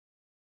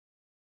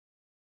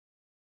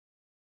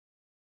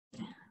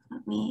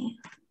Let me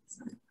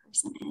send the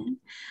person in.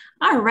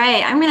 All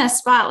right, I'm going to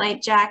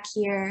spotlight Jack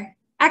here.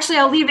 Actually,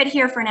 I'll leave it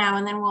here for now,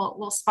 and then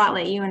we'll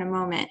spotlight you in a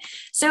moment.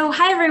 So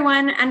hi,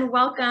 everyone, and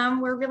welcome.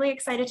 We're really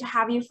excited to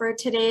have you for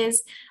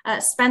today's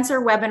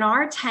Spencer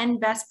webinar, 10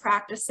 Best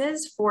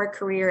Practices for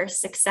Career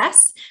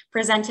Success,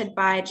 presented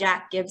by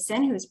Jack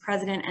Gibson, who is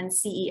President and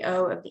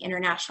CEO of the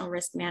International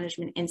Risk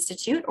Management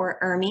Institute, or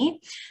IRMI.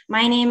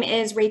 My name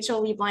is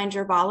Rachel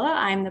Lieblein-Gerbala.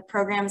 I'm the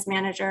Programs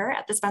Manager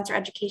at the Spencer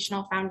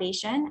Educational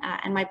Foundation,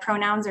 and my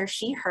pronouns are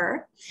she,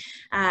 her.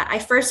 I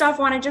first off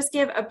want to just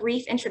give a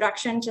brief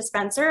introduction to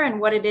Spencer and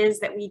what it is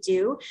that we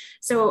do.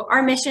 So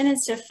our mission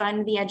is to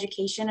fund the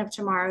education of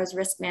tomorrow's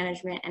risk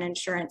management and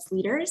insurance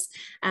leaders.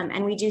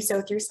 And we do so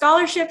through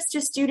scholarships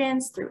to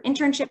students, through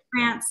internship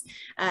grants,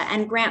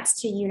 and grants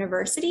to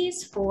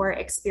universities for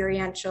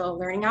experiential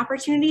learning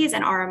opportunities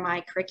and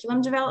RMI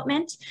curriculum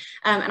development.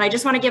 And I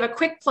just want to give a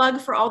quick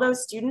plug for all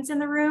those students in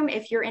the room.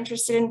 If you're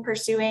interested in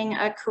pursuing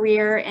a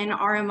career in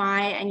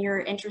RMI and you're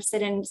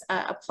interested in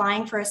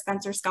applying for a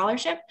Spencer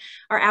scholarship,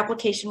 our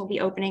application will be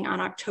opening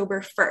on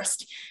October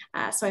 1st.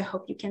 So I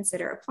hope you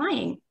consider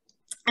applying.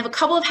 I have a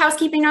couple of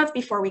housekeeping notes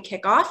before we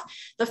kick off.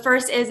 The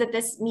first is that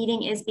this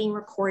meeting is being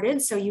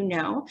recorded, so you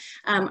know.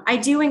 I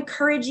do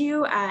encourage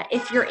you,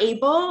 if you're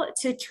able,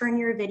 to turn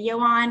your video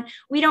on.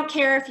 We don't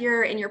care if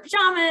you're in your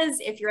pajamas,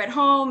 if you're at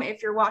home,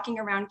 if you're walking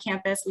around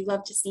campus. We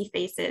love to see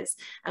faces,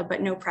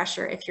 but no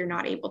pressure if you're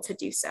not able to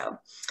do so.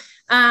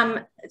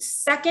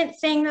 Second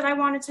thing that I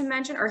wanted to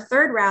mention, or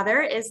third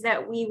rather, is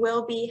that we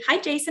will be, hi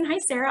Jason, hi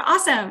Sarah,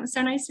 awesome,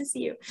 so nice to see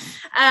you.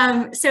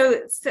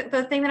 So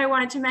the thing that I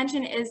wanted to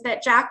mention is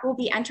that Jack will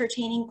be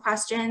entertaining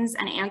questions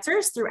and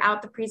answers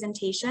throughout the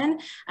presentation.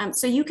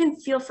 So you can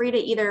feel free to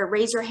either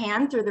raise your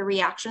hand through the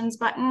reactions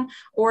button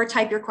or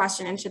type your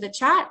question into the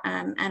chat,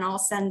 and I'll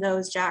send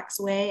those Jack's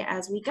way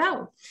as we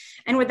go.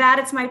 And with that,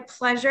 it's my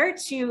pleasure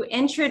to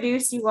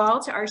introduce you all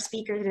to our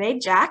speaker today,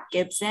 Jack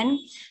Gibson.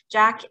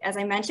 Jack, as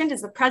I mentioned,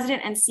 is the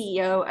President and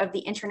CEO of the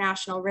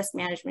International Risk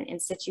Management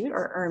Institute,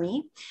 or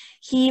IRMI.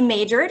 He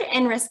majored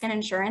in risk and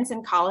insurance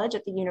in college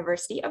at the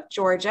University of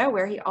Georgia,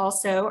 where he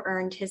also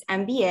earned his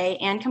MBA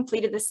and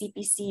completed the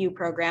CPCU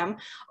program,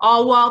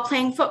 all while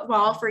playing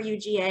football for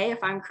UGA,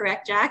 if I'm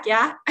correct, Jack,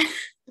 yeah?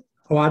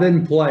 Oh, I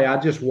didn't play, I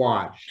just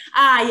watched.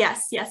 Ah,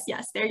 yes,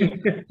 there you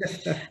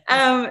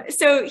go.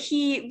 So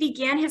he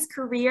began his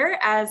career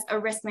as a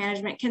risk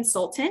management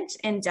consultant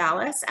in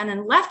Dallas and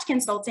then left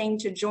consulting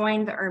to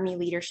join the IRMI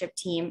leadership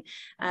team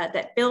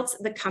that built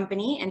the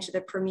company into the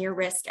premier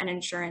risk and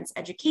insurance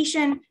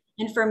education,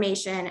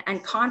 information,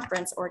 and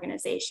conference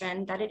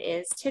organization that it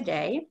is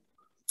today.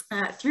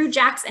 Through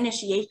Jack's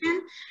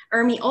initiation,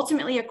 IRMI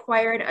ultimately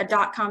acquired a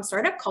 .com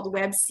startup called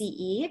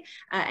WebCE,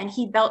 and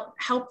he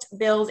helped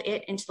build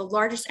it into the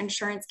largest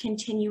insurance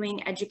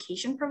continuing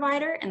education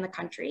provider in the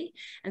country.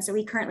 And so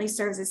he currently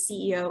serves as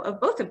CEO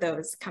of both of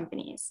those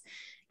companies.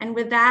 And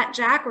with that,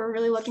 Jack, we're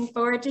really looking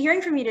forward to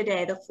hearing from you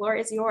today. The floor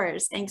is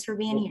yours. Thanks for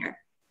being here.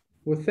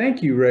 Well,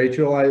 thank you,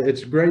 Rachel.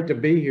 It's great to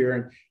be here.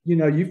 And, you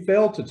know, you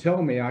failed to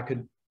tell me I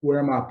could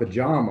wear my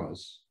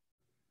pajamas.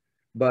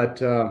 But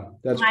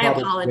that's my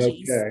probably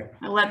apologies. Okay.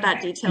 I'll let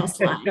that detail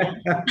slide.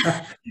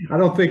 I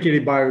don't think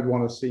anybody would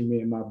want to see me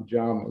in my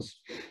pajamas.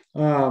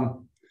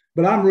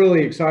 But I'm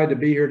really excited to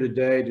be here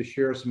today to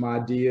share some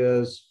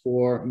ideas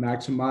for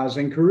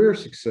maximizing career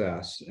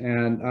success.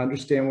 And I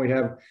understand we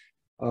have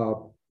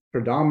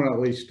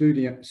predominantly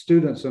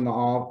students in the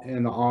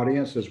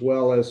audience, as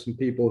well as some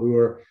people who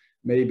are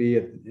maybe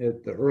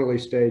at the early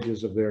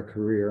stages of their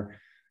career.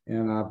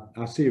 And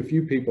I see a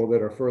few people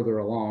that are further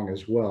along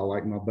as well,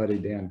 like my buddy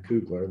Dan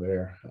Kugler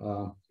there.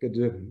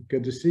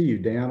 Good to see you,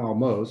 Dan,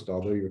 almost,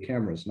 although your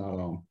camera's not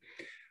on.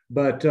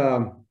 But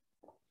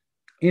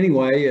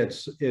anyway,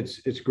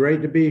 it's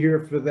great to be here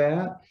for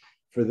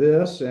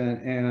this.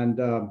 And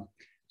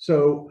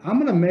so I'm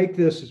going to make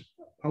this,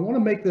 I want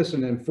to make this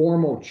an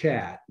informal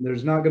chat.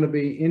 There's not going to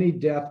be any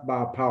death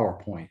by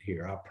PowerPoint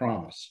here, I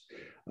promise.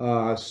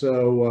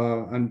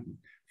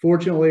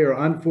 Fortunately or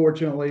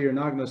unfortunately, you're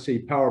not going to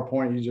see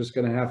PowerPoint. You're just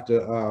going to have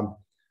to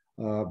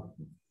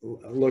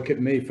look at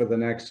me for the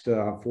next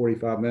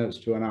 45 minutes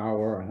to an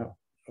hour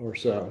or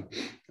so.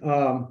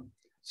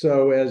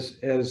 So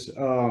as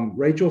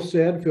Rachel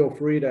said, feel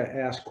free to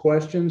ask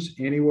questions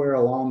anywhere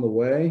along the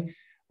way.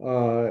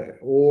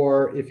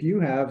 Or if you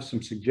have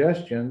some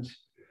suggestions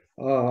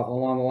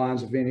along the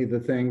lines of any of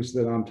the things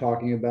that I'm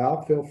talking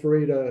about, feel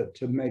free to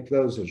make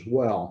those as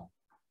well.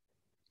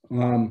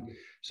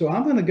 So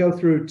I'm going to go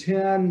through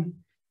 10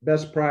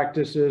 best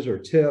practices or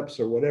tips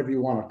or whatever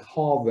you want to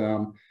call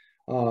them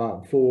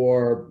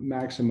for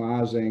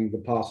maximizing the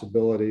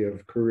possibility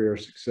of career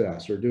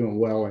success or doing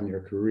well in your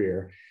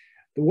career.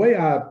 The way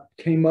I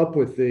came up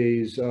with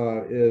these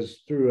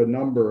is through a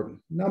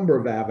number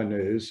of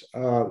avenues.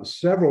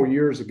 Several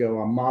years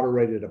ago, I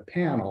moderated a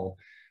panel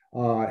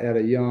at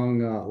a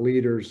young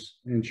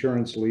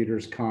insurance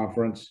leaders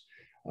conference,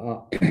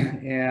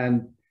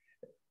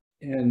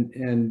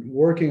 and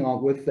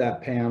working with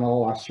that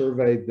panel, I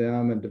surveyed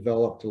them and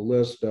developed a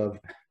list of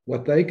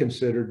what they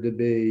considered to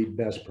be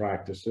best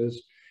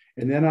practices.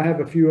 And then I have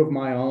a few of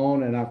my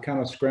own, and I've kind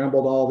of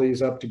scrambled all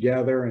these up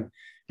together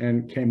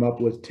and came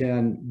up with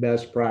 10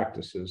 best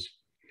practices.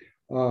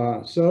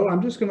 So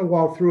I'm just going to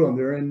walk through them.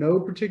 They're in no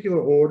particular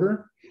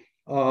order.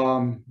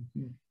 I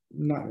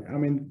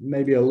mean,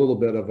 maybe a little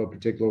bit of a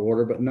particular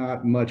order, but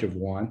not much of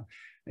one.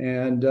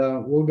 And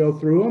we'll go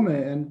through them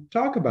and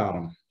talk about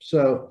them.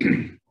 So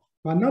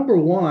my number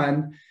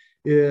one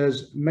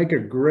is make a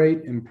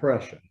great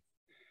impression.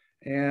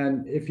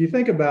 And if you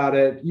think about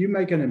it, you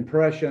make an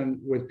impression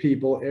with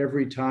people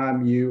every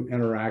time you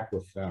interact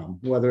with them,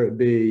 whether it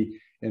be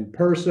in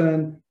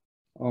person,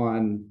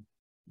 on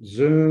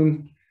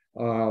Zoom,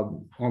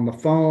 on the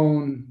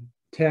phone,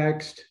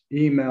 text,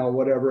 email,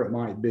 whatever it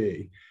might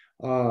be.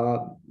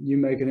 You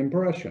make an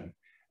impression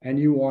and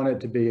you want it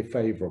to be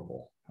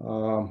favorable.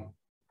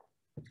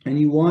 And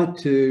you want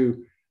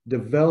to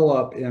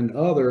develop in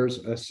others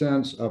a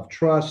sense of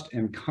trust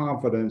and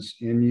confidence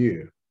in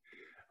you.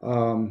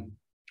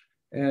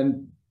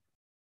 And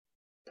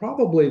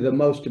probably the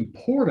most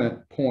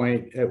important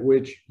point at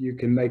which you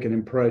can make an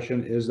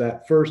impression is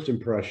that first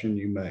impression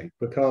you make,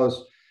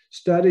 because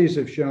studies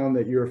have shown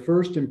that your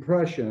first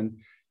impression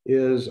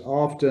is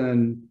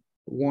often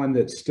one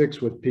that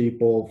sticks with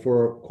people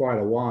for quite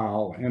a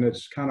while, and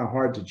it's kind of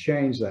hard to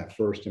change that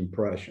first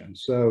impression.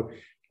 So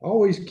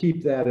always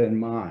keep that in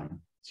mind.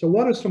 So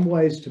what are some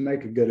ways to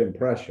make a good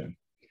impression?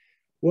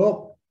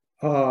 Well,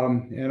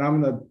 and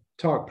I'm going to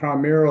talk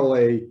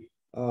primarily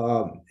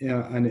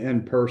an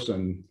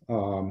in-person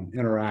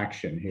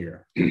interaction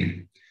here.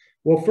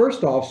 Well,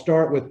 first off,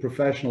 start with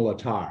professional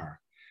attire.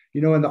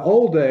 You know, in the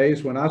old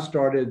days when I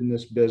started in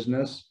this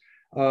business,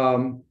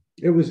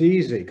 it was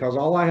easy because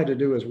all I had to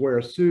do was wear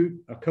a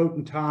suit, a coat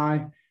and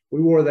tie.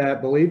 We wore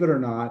that, believe it or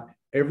not,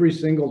 every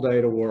single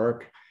day to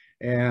work.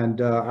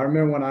 And I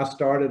remember when I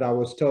started, I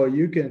was told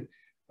you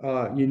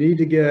need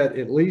to get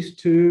at least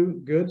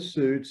 2 good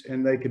suits,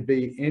 and they could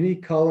be any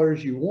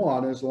colors you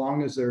want as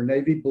long as they're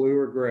navy blue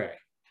or gray.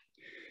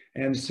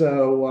 And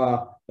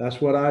so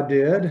that's what I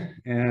did,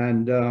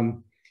 and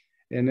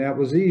that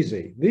was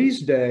easy.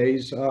 These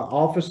days,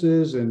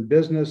 offices and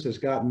business has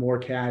gotten more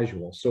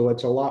casual, so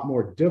it's a lot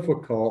more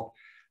difficult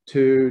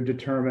to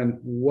determine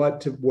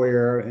what to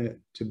wear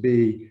to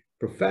be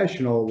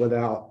professional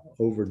without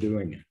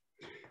overdoing it.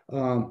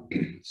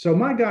 So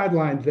my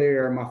guideline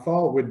there, my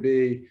thought would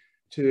be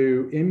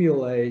to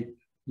emulate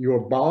your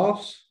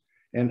boss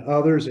and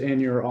others in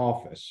your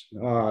office.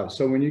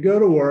 So when you go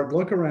to work,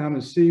 look around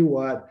and see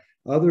what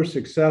other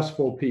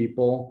successful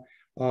people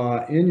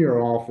in your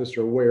office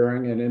are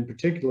wearing, and in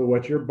particular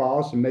what your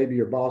boss and maybe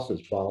your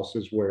boss's boss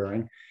is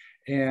wearing,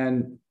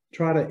 and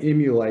try to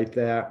emulate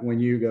that when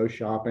you go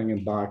shopping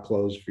and buy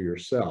clothes for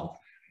yourself.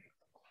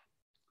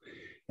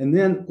 And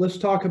then let's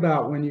talk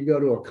about when you go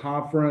to a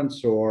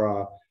conference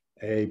or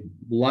a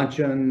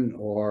luncheon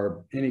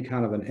or any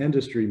kind of an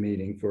industry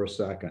meeting for a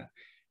second.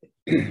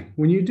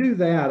 When you do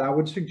that, I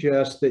would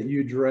suggest that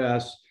you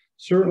dress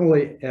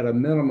certainly at a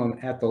minimum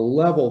at the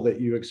level that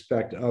you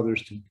expect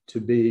others to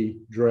be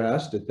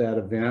dressed at that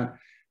event,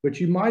 but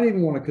you might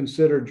even want to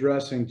consider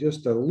dressing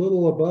just a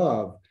little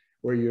above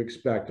where you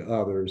expect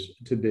others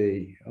to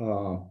be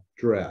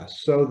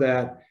dressed, so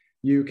that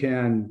you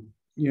can,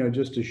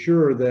 just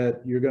assure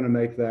that you're going to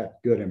make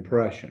that good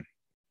impression.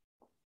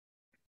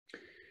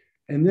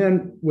 And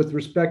then with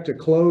respect to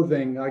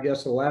clothing, I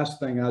guess the last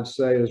thing I'd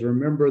say is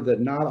remember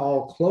that not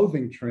all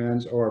clothing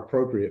trends are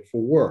appropriate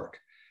for work.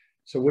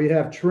 So we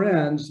have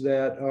trends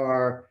that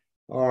are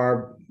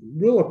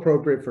real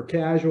appropriate for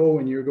casual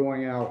when you're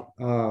going out,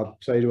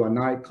 say to a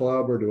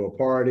nightclub or to a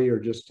party or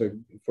just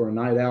for a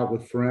night out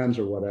with friends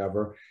or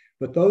whatever.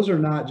 But those are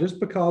not, just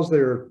because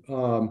they're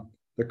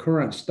the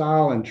current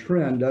style and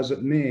trend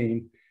doesn't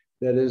mean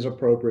that is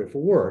appropriate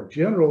for work.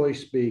 Generally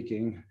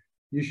speaking,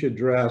 you should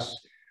dress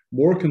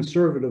more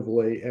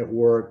conservatively at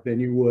work than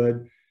you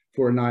would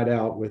for a night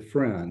out with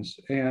friends.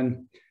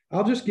 And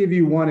I'll just give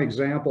you one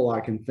example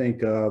I can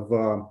think of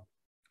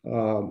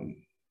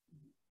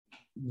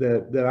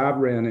that I've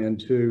ran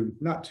into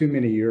not too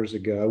many years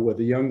ago with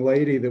a young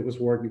lady that was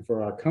working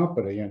for our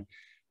company. And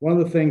one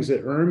of the things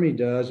that IRMI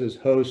does is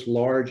host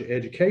large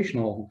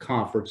educational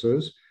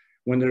conferences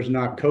when there's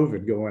not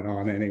COVID going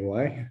on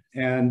anyway.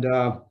 And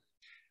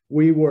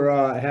we were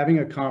having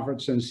a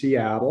conference in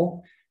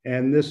Seattle.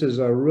 And this is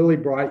a really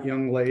bright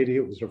young lady.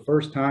 It was her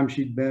first time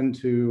she'd been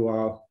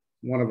to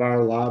one of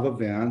our live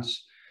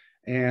events.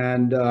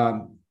 And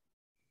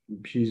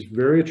she's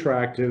very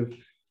attractive.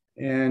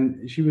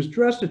 And she was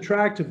dressed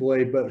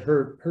attractively, but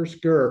her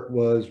skirt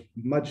was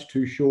much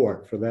too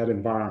short for that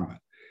environment.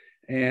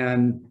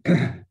 And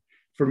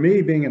for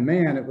me, being a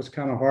man, it was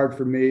kind of hard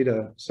for me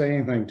to say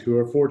anything to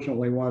her.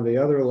 Fortunately, one of the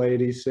other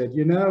ladies said,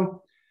 you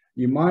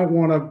might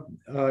want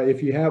to,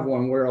 if you have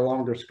one, wear a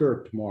longer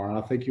skirt tomorrow.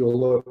 I think you'll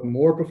look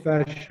more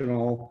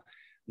professional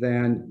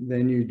than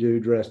you do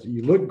dressed.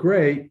 You look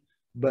great,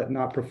 but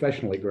not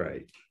professionally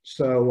great.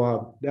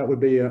 So that would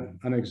be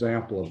an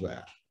example of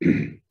that.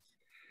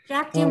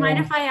 Jack, do you mind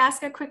if I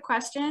ask a quick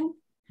question?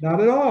 Not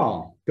at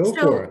all. Go for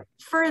So it.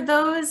 for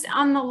those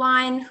on the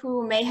line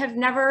who may have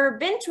never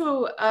been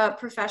to a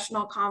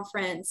professional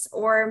conference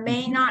or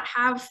may Mhm. not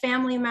have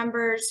family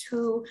members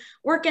who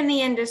work in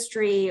the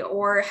industry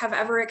or have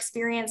ever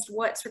experienced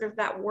what sort of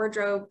that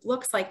wardrobe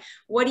looks like,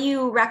 what do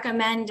you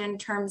recommend in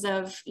terms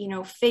of,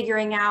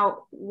 figuring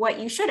out what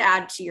you should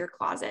add to your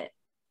closet?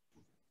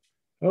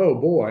 Oh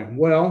boy.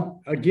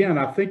 Well, again,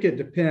 I think it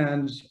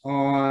depends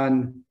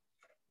on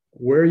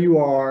where you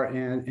are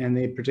and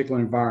the particular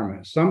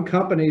environment. Some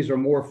companies are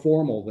more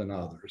formal than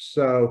others.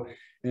 So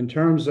in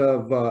terms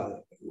of,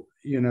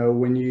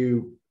 when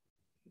you,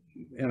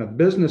 in a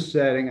business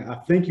setting, I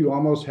think you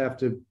almost have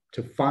to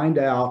find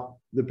out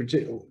the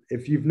particular,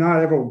 if you've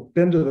not ever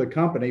been to the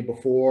company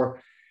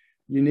before,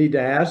 you need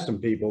to ask some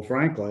people,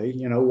 frankly,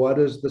 what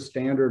is the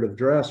standard of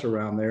dress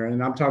around there?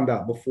 And I'm talking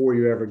about before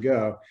you ever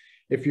go.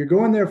 If you're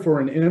going there for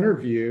an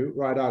interview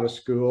right out of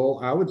school,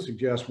 I would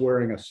suggest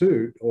wearing a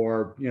suit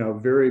or,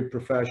 very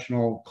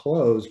professional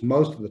clothes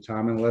most of the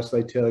time, unless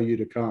they tell you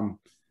to come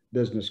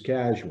business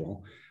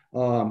casual.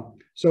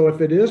 So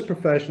if it is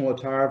professional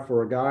attire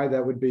for a guy,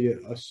 that would be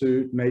a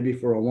suit, maybe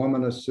for a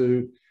woman, a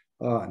suit,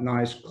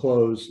 nice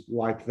clothes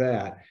like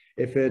that.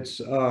 If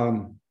it's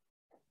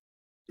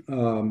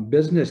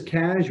business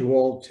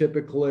casual,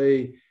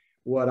 typically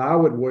what I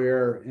would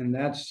wear in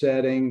that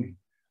setting,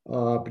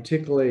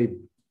 particularly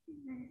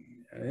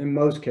in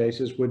most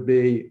cases, would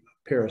be a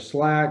pair of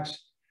slacks,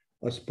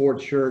 a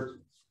sports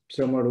shirt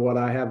similar to what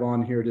I have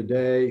on here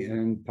today,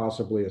 and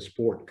possibly a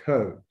sport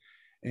coat.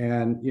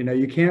 And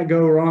you can't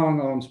go wrong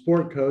on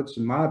sport coats,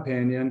 in my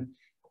opinion,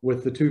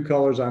 with the two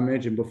colors I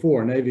mentioned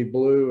before, navy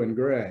blue and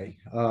gray.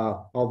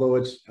 Although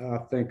it's, I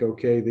think,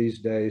 okay these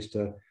days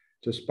to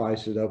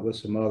spice it up with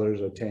some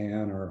others, a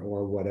tan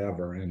or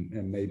whatever,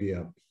 and maybe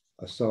a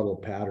subtle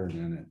pattern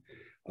in it.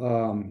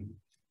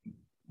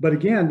 But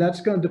again,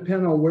 that's going to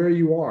depend on where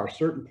you are.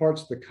 Certain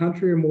parts of the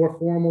country are more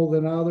formal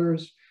than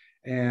others,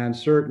 and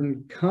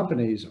certain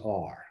companies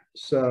are.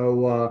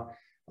 So,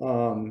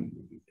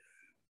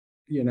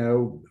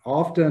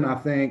 often I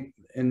think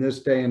in this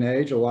day and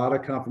age, a lot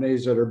of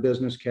companies that are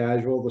business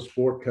casual, the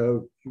sport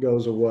coat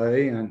goes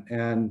away, and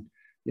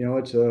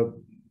it's a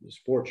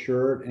sports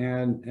shirt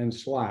and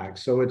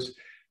slacks. So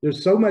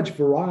there's so much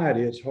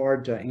variety, it's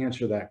hard to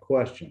answer that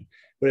question.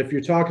 But if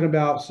you're talking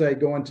about, say,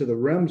 going to the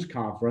RIMS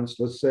conference,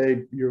 let's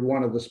say you're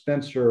one of the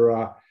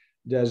Spencer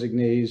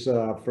designees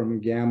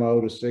from Gamma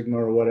to Sigma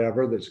or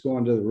whatever that's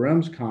going to the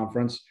RIMS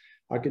conference,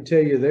 I could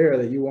tell you there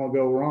that you won't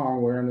go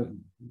wrong wearing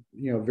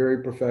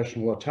very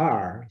professional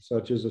attire,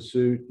 such as a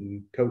suit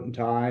and coat and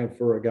tie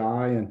for a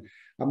guy. And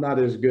I'm not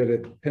as good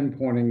at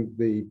pinpointing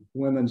the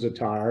women's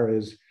attire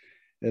as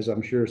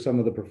I'm sure some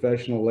of the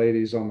professional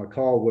ladies on the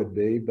call would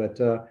be, but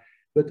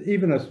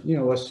even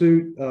a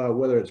suit,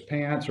 whether it's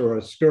pants or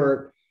a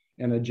skirt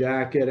and a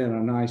jacket and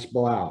a nice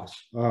blouse,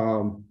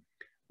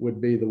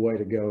 would be the way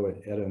to go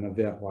at an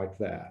event like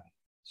that.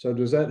 So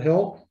does that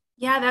help?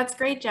 Yeah, that's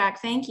great, Jack.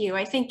 Thank you.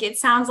 I think it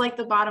sounds like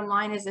the bottom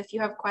line is if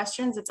you have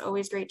questions, it's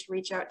always great to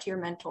reach out to your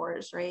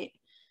mentors, right?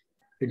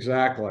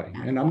 Exactly.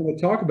 And I'm going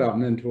to talk about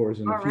mentors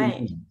in a few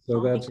minutes. So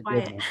I'll that's be a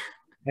good quiet. one.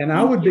 And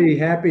I would be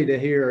happy to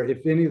hear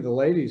if any of the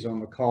ladies on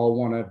the call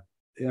want to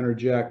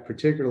interject,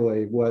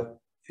 particularly what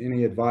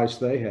any advice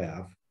they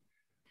have.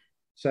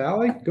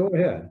 Sally, go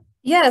ahead.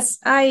 Yes,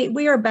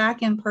 we are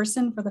back in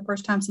person for the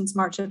first time since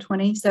March of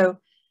 20. So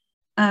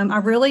I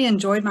really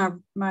enjoyed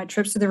my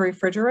trips to the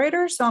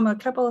refrigerator. So I'm a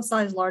couple of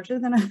sizes larger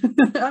than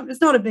it's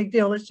not a big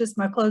deal. It's just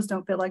my clothes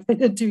don't fit like they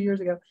did 2 years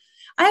ago.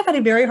 I have had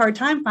a very hard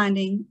time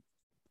finding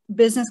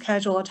business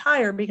casual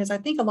attire because I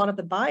think a lot of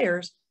the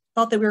buyers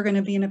thought that we were going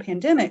to be in a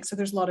pandemic. So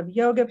there's a lot of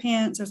yoga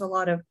pants, there's a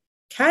lot of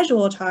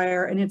casual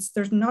attire, and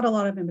there's not a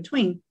lot of in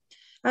between.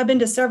 I've been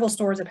to several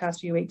stores the past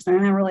few weeks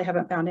and I really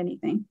haven't found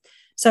anything.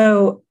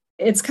 So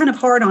it's kind of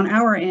hard on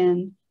our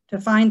end to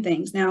find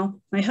things. Now,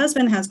 my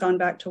husband has gone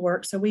back to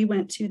work, so we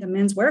went to the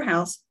Men's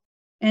Warehouse.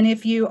 And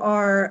if you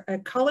are a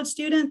college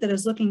student that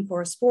is looking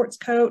for a sports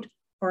coat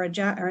or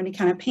or any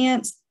kind of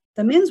pants,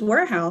 the Men's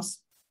Warehouse,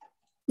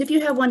 if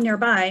you have one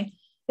nearby,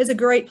 is a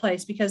great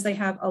place because they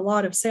have a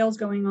lot of sales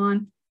going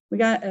on. We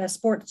got a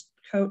sports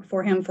coat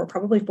for him for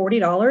probably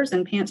 $40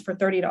 and pants for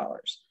 $30.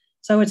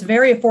 So it's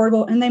very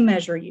affordable, and they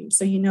measure you,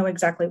 so you know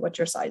exactly what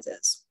your size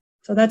is.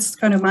 So that's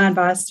kind of my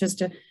advice,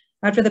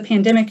 after the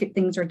pandemic,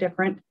 things are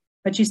different,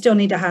 but you still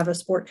need to have a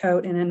sport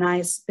coat and a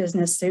nice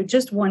business suit,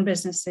 just one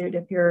business suit.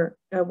 If you're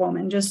a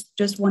woman,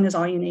 just one is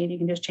all you need. You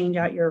can just change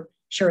out your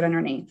shirt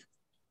underneath.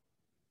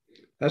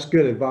 That's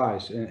good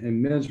advice.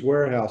 And Men's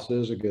Warehouse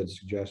is a good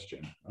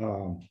suggestion.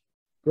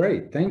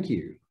 Great. Thank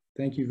you.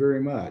 Thank you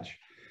very much.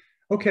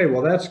 Okay,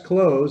 well, that's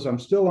close. I'm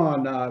still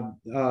on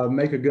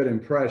make a good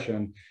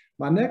impression.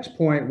 My next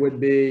point would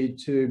be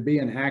to be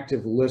an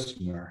active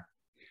listener.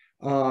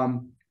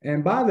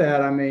 And by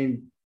that, I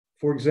mean,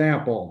 for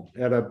example,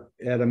 at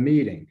a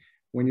meeting,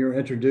 when you're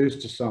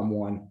introduced to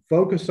someone,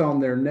 focus on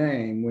their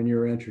name when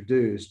you're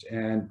introduced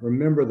and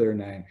remember their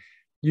name.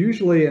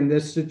 Usually in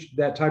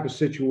that type of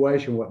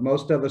situation, what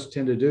most of us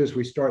tend to do is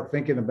we start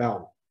thinking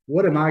about,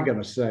 what am I going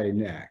to say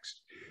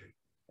next?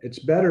 it's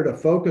better to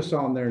focus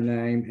on their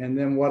name. And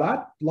then what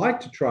I like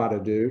to try to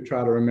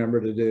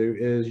remember to do,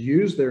 is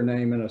use their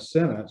name in a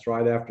sentence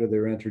right after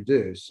they're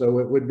introduced. So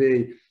it would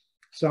be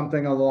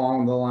something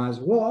along the lines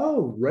of, well,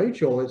 oh,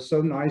 Rachel, it's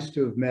so nice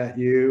to have met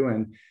you.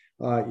 And,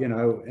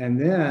 and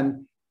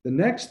then the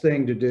next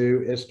thing to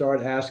do is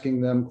start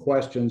asking them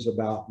questions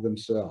about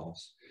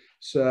themselves.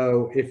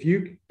 So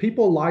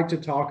people like to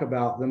talk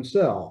about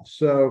themselves.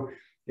 So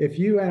if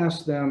you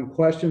ask them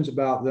questions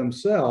about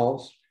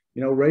themselves,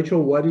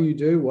 Rachel, what do you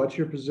do? What's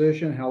your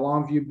position? How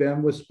long have you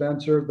been with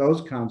Spencer?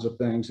 Those kinds of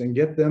things, and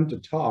get them to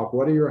talk.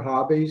 What are your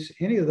hobbies?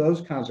 Any of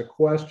those kinds of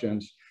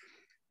questions.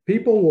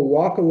 People will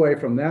walk away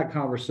from that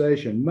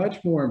conversation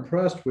much more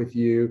impressed with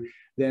you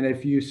than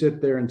if you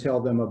sit there and tell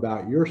them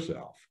about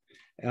yourself.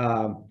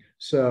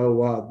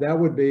 So that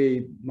would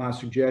be my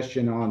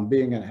suggestion on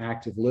being an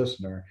active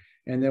listener.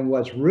 And then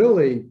what's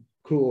really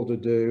cool to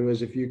do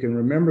is, if you can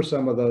remember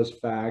some of those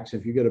facts,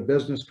 if you get a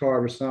business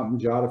card or something,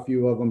 jot a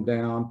few of them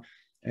down.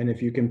 And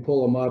if you can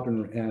pull them up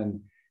and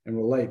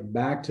relate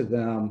back to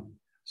them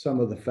some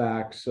of the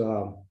facts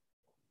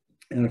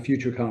in a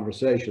future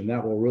conversation,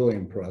 that will really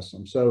impress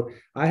them. So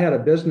I had a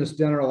business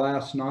dinner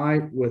last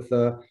night with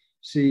the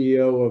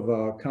CEO of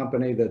a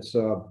company that's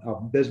a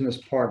business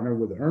partner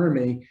with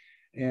IRMI.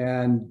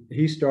 And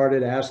he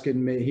started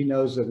asking me, he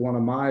knows that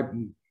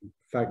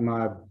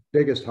my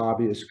biggest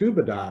hobby is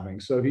scuba diving.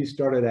 So he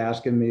started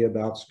asking me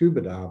about scuba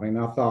diving.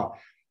 I thought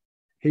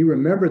he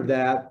remembered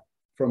that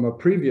from a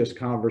previous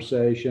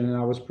conversation, and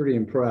I was pretty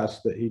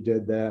impressed that he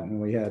did that. And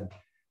we had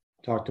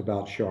talked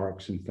about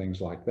sharks and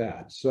things like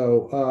that.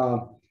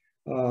 So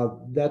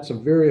that's a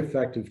very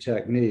effective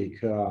technique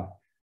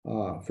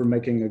for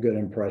making a good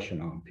impression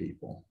on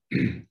people.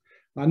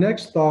 My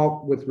next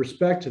thought with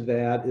respect to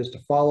that is to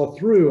follow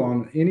through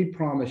on any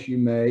promise you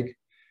make,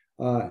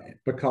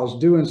 because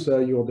doing so,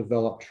 you'll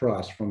develop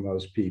trust from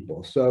those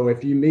people. So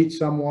if you meet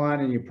someone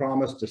and you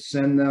promise to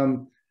send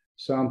them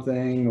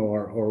something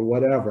or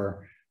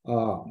whatever,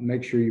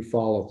 make sure you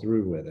follow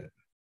through with it.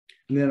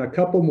 And then a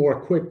couple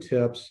more quick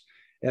tips.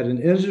 At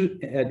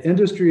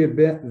industry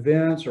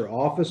events or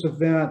office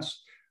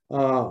events,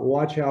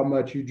 watch how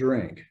much you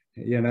drink.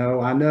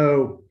 I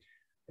know,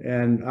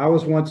 and I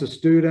was once a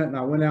student, and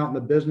I went out in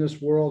the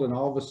business world, and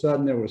all of a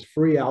sudden there was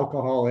free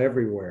alcohol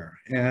everywhere.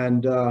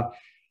 And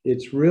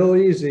it's real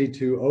easy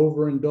to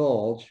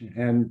overindulge.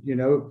 And,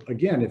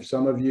 again, if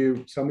some of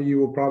you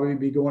will probably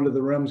be going to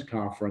the RIMS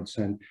conference,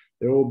 and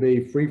there will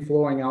be free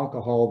flowing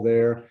alcohol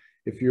there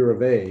if you're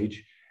of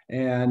age.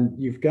 And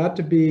you've got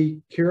to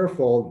be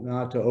careful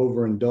not to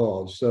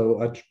overindulge.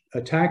 So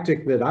a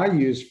tactic that I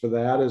use for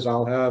that is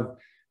I'll have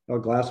a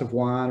glass of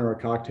wine or a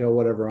cocktail,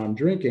 whatever I'm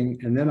drinking,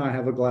 and then I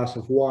have a glass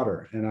of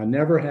water. And I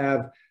never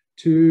have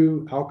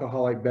 2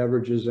 alcoholic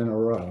beverages in a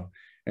row.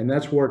 And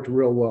that's worked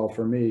real well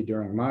for me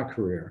during my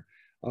career.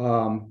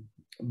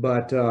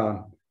 But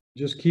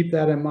just keep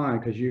that in mind,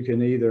 because you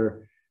can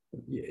either,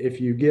 if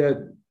you get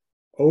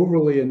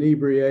overly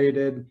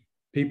inebriated,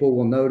 people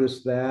will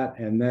notice that,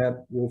 and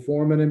that will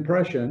form an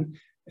impression.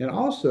 And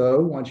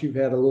also, once you've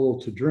had a little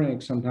to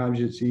drink, sometimes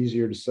it's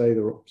easier to say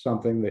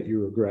something that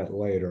you regret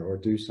later, or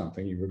do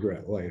something you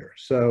regret later.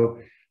 So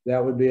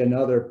that would be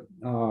another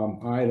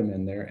item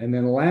in there. And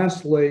then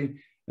lastly,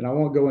 and I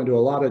won't go into a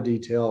lot of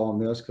detail on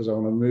this because I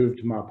want to move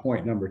to my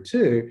point number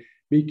 2,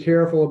 be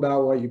careful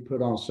about what you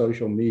put on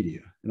social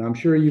media. And I'm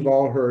sure you've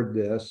all heard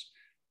this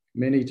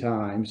many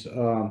times.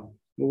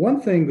 But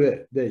one thing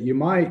that you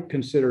might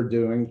consider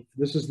doing,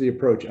 this is the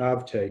approach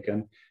I've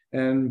taken,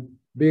 and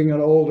being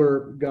an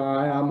older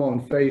guy, I'm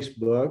on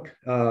Facebook.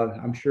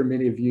 I'm sure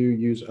many of you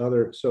use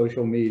other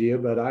social media,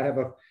 but I have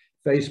a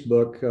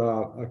Facebook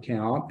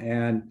account,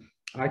 and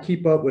I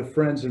keep up with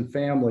friends and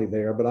family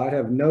there, but I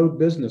have no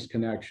business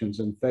connections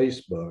in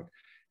Facebook.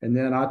 And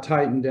then I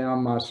tighten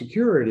down my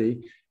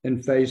security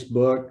in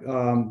Facebook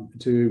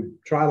to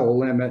try to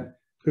limit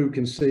who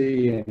can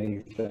see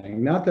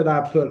anything. Not that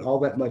I put all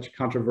that much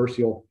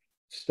controversial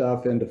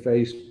stuff into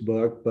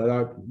Facebook,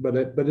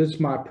 but it's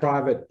my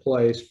private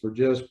place for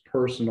just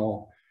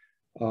personal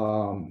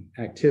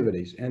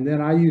activities. And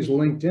then I use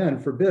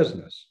LinkedIn for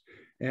business.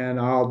 And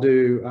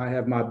I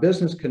have my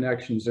business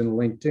connections in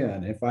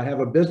LinkedIn. If I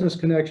have a business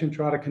connection,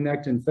 try to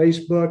connect in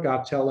Facebook,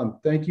 I tell them,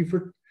 thank you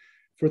for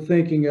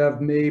thinking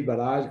of me, but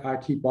I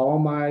keep all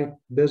my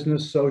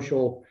business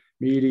social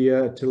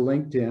media to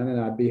LinkedIn, and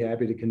I'd be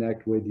happy to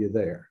connect with you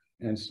there.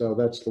 And so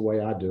that's the way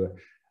I do it.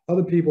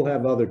 Other people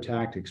have other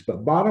tactics,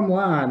 but bottom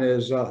line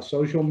is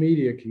social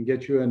media can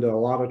get you into a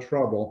lot of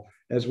trouble,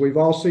 as we've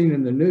all seen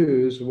in the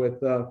news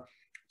with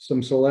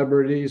some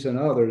celebrities and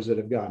others that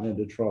have gotten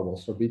into trouble.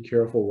 So be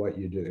careful what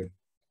you do.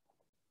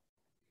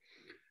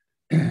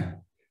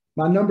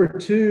 My number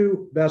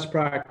 2 best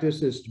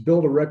practice is to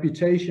build a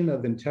reputation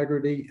of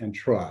integrity and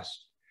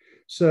trust.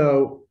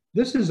 So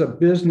this is a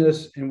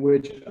business in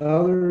which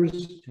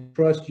others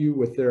entrust you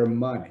with their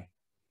money,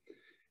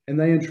 and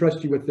they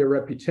entrust you with their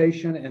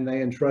reputation, and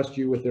they entrust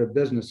you with their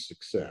business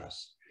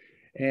success.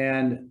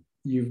 And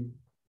you've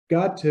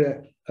got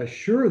to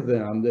assure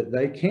them that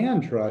they can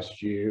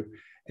trust you,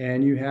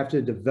 And you have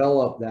to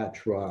develop that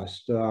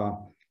trust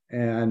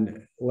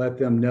and let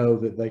them know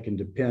that they can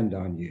depend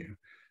on you.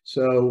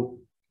 So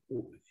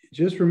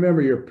just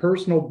remember, your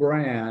personal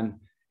brand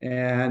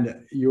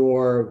and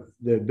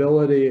the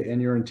ability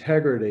and your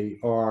integrity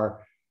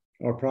are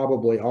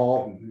probably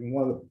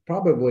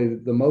probably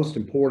the most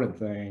important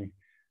thing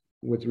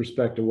with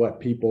respect to what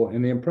people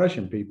and the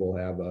impression people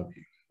have of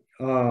you.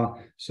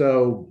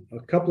 So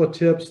a couple of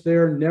tips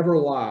there: never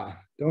lie.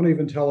 Don't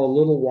even tell a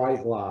little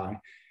white lie,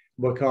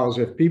 because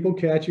if people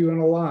catch you in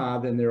a lie,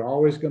 then they're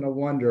always going to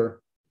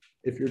wonder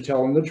if you're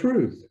telling the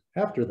truth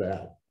after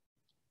that.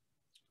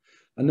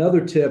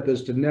 Another tip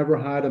is to never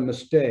hide a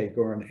mistake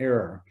or an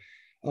error.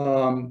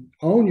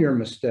 Own your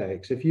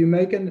mistakes. If you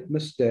make a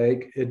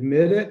mistake,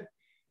 admit it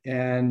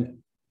and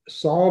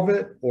solve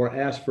it, or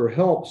ask for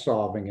help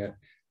solving it.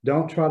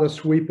 Don't try to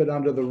sweep it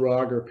under the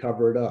rug or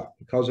cover it up,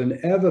 because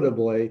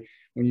inevitably,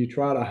 when you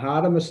try to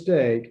hide a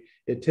mistake,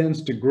 it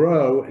tends to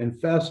grow and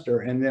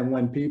fester. And then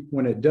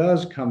when it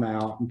does come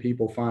out and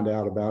people find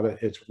out about it,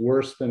 it's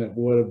worse than it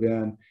would have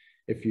been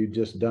if you'd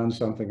just done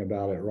something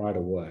about it right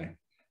away.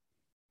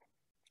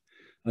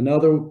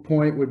 Another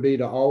point would be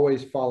to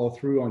always follow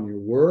through on your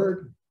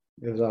word.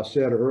 As I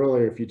said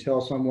earlier, if you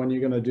tell someone you're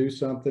going to do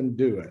something,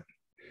 do it.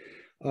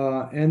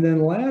 And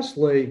then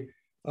lastly,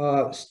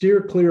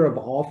 steer clear of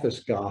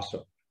office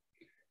gossip.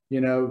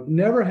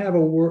 Never have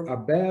a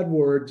bad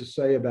word to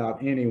say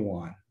about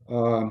anyone.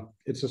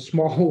 It's a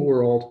small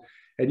world,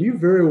 and you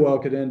very well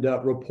could end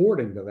up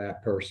reporting to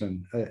that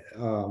person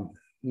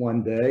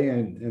one day.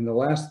 And the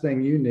last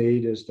thing you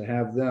need is to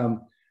have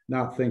them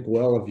not think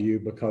well of you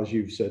because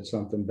you've said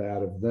something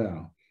bad of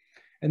them.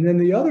 And then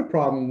the other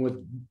problem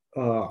with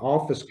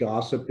office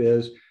gossip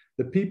is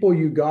the people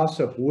you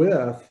gossip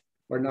with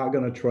are not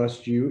going to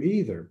trust you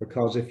either,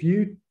 because if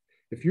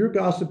you're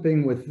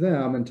gossiping with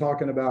them and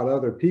talking about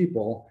other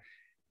people,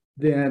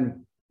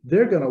 then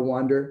they're going to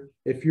wonder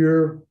if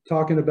you're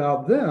talking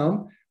about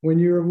them when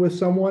you're with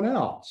someone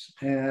else,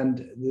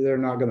 and they're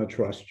not going to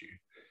trust you.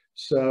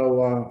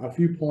 So a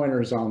few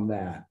pointers on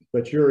that.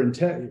 But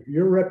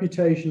your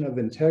reputation of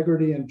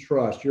integrity and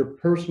trust, your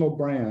personal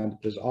brand,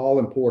 is all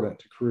important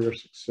to career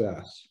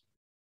success.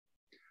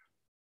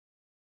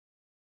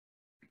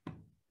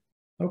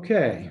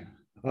 Okay,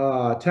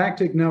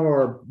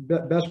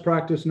 best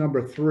practice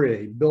number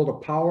 3, build a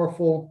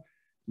powerful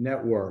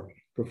network,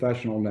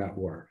 professional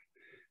network.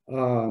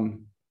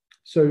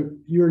 So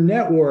your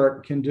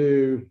network can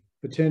do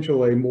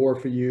potentially more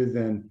for you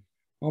than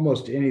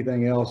almost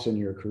anything else in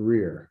your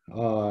career.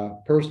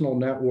 Personal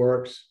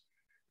networks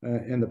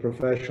in the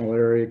professional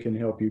area can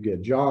help you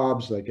get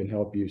jobs. They can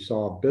help you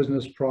solve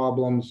business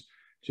problems,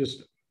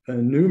 just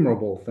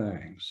innumerable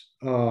things.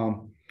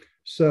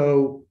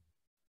 So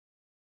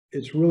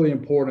it's really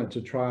important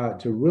to try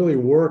to really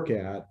work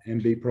at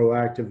and be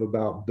proactive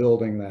about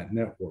building that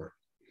network.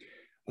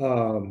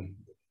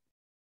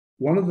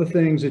 One of the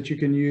things that you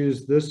can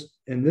use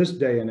in this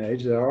day and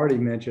age that I already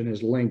mentioned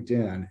is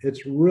LinkedIn.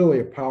 It's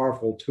really a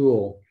powerful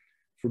tool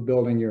for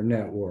building your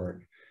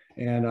network,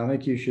 and I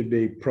think you should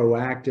be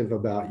proactive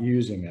about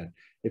using it.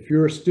 If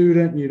you're a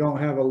student and you don't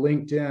have a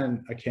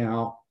LinkedIn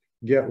account,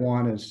 get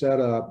one and set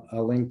up a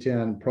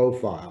LinkedIn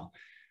profile.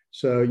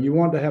 So you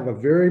want to have a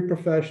very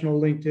professional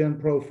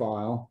LinkedIn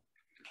profile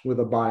with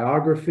a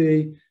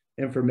biography,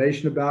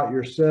 information about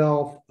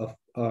yourself,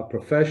 a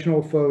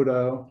professional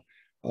photo,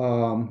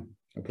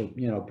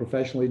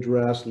 professionally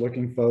dressed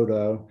looking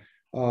photo,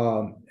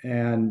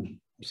 and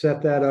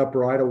set that up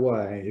right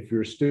away if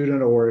you're a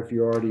student or if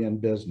you're already in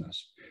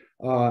business.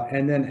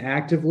 And then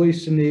actively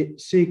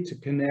seek to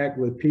connect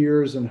with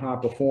peers and high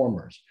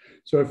performers.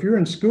 So if you're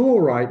in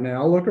school right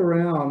now, look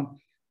around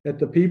at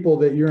the people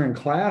that you're in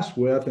class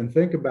with and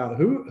think about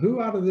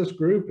who out of this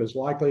group is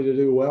likely to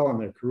do well in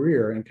their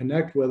career, and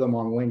connect with them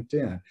on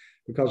LinkedIn.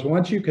 Because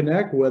once you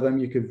connect with them,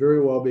 you could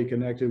very well be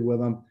connected with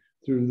them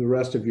through the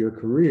rest of your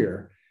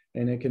career.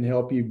 And it can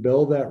help you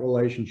build that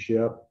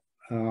relationship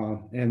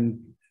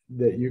and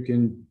that you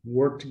can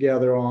work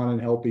together on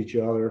and help each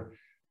other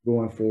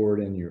going forward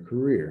in your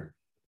career.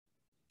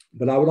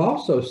 But I would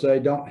also say,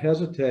 don't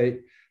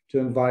hesitate to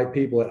invite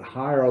people at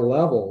higher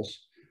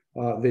levels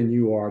than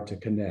you are to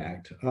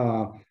connect.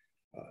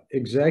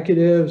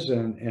 Executives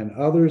and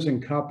others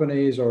in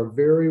companies are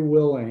very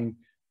willing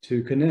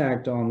to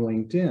connect on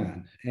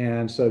LinkedIn.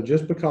 And so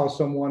just because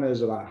someone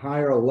is at a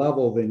higher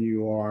level than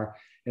you are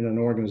in an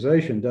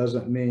organization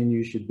doesn't mean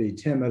you should be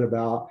timid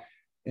about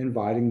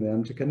inviting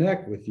them to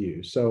connect with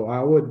you. So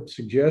I would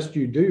suggest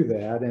you do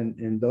that.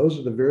 And those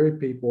are the very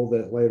people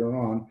that later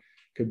on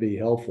could be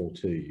helpful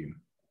to you.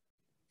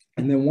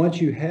 And then once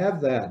you have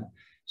that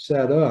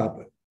set up,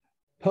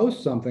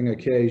 post something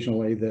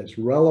occasionally that's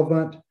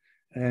relevant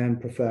and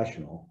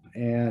professional.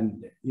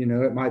 And,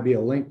 it might be a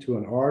link to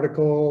an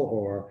article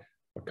or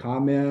a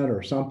comment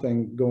or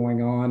something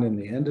going on in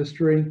the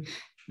industry,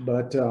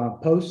 but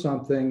post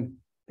something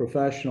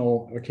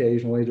professional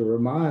occasionally to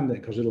remind them,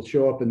 because it'll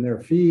show up in their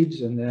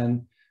feeds, and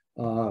then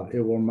it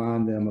will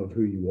remind them of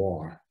who you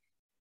are.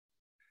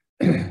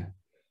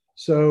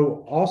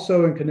 So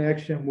also in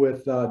connection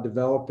with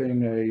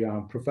developing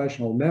a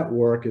professional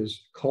network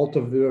is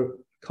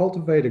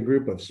cultivate a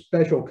group of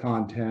special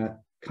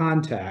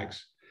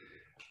contacts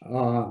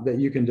that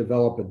you can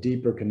develop a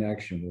deeper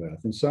connection with.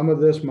 And some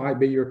of this might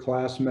be your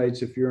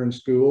classmates if you're in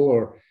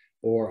school,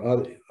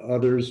 or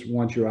others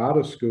once you're out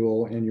of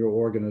school in your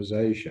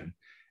organization,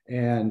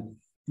 and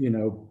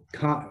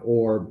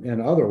or in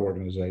other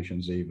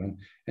organizations even,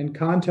 and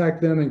contact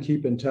them and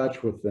keep in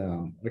touch with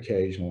them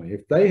occasionally.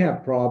 If they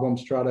have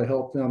problems, try to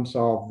help them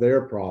solve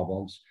their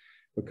problems,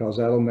 because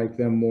that'll make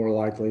them more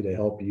likely to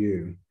help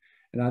you.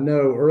 And I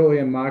know early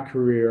in my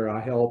career, I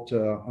helped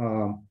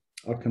a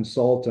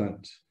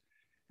consultant.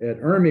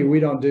 At IRMI, we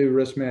don't do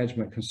risk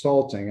management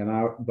consulting,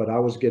 but I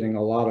was getting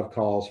a lot of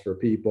calls for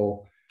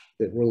people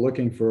that were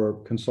looking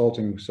for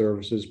consulting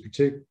services,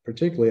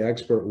 particularly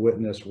expert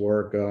witness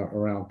work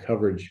around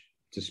coverage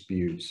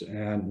disputes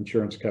and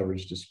insurance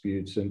coverage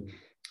disputes. And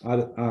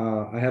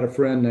I had a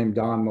friend named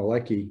Don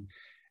Malecki,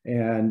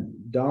 and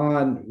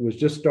Don was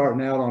just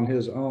starting out on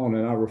his own,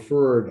 and I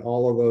referred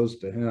all of those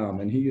to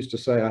him. And he used to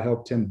say I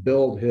helped him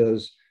build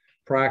his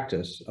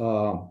practice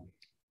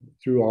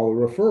through all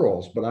the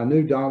referrals, but I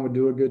knew Don would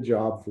do a good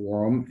job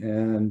for him,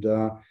 and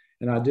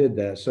I did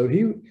that. So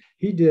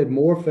he did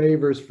more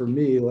favors for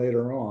me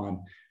later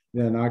on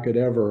than I could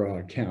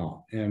ever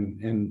count,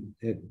 and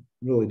it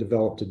really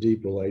developed a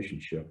deep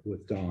relationship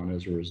with Don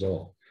as a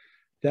result.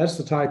 That's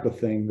the type of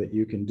thing that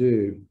you can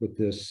do with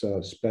this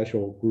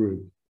special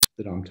group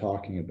that I'm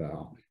talking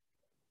about.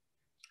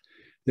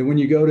 Then when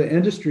you go to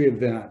industry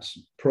events,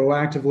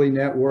 proactively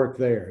network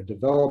there,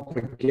 develop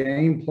a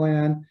game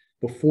plan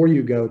before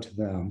you go to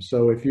them.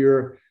 So if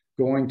you're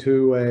going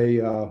to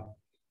a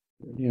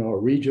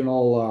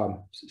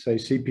regional, say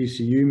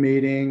CPCU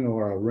meeting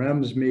or a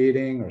REMS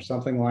meeting or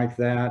something like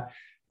that,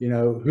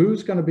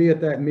 who's going to be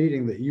at that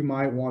meeting that you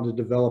might want to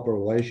develop a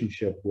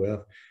relationship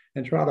with,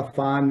 and try to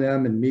find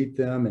them and meet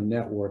them and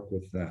network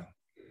with them.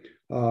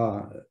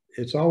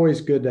 It's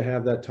always good to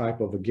have that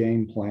type of a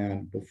game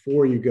plan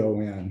before you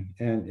go in.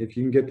 And if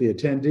you can get the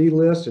attendee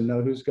list and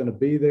know who's going to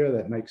be there,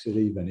 that makes it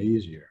even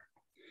easier.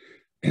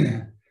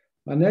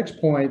 My next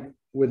point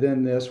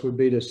within this would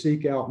be to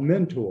seek out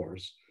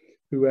mentors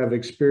who have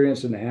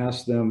experience and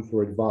ask them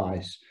for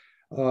advice.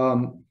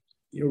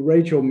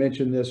 Rachel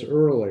mentioned this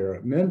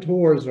earlier.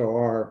 Mentors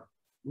are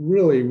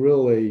really,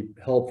 really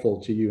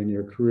helpful to you in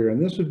your career.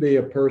 And this would be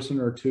a person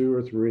or two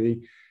or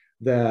three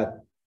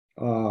that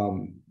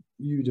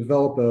you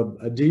develop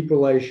a deep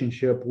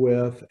relationship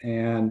with,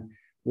 and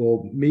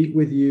will meet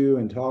with you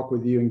and talk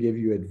with you and give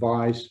you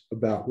advice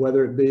about,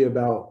 whether it be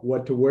about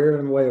what to wear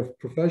in the way of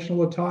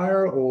professional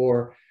attire,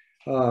 or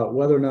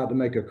whether or not to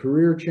make a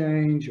career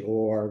change,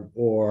 or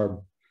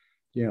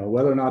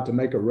whether or not to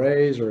make a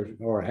raise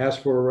or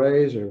ask for a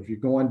raise, or if you're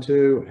going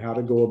to, how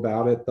to go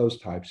about it, those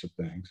types of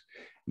things.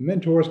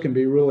 Mentors can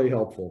be really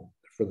helpful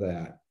for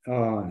that.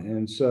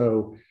 And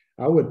so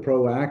I would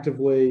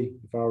proactively,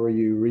 if I were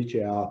you, reach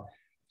out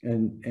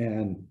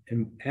and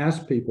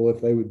ask people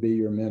if they would be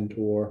your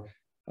mentor,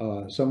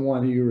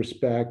 someone you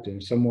respect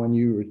and someone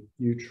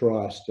you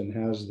trust and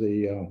has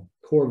the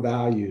core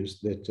values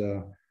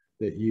that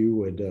you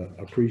would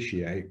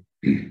appreciate.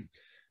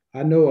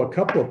 I know a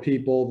couple of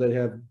people that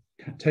have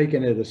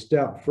taken it a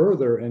step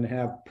further and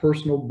have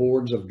personal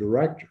boards of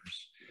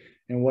directors.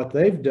 And what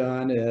they've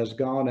done is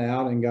gone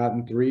out and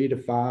gotten 3 to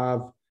 5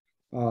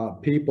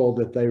 people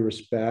that they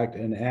respect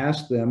and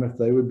asked them if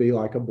they would be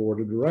like a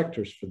board of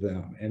directors for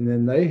them. And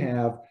then they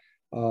have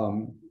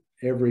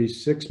every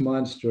 6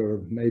 months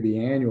or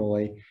maybe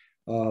annually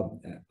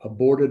a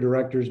board of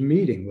directors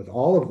meeting with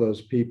all of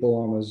those people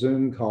on a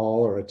Zoom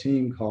call or a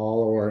team call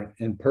or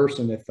in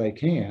person if they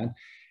can.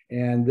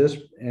 And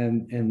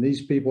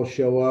these people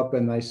show up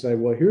and they say,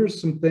 well,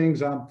 here's some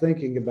things I'm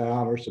thinking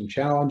about, or some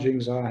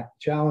challenges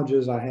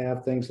I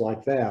have, things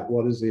like that.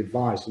 What is the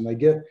advice? And they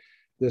get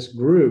this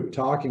group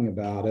talking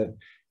about it,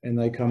 and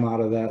they come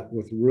out of that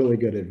with really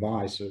good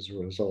advice as a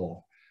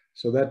result.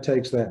 So that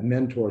takes that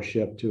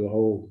mentorship to a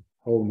whole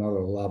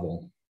nother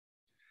level.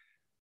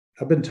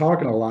 I've been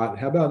talking a lot.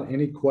 How about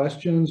any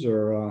questions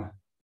or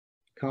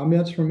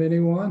comments from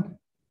anyone?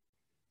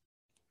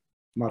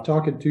 Am I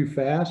talking too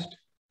fast?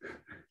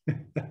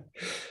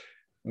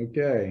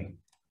 Okay,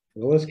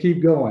 well, let's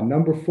keep going.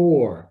 Number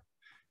 4,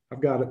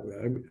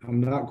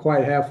 I'm not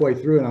quite halfway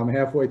through, and I'm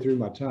halfway through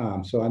my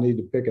time, so I need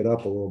to pick it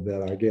up a little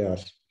bit, I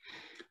guess.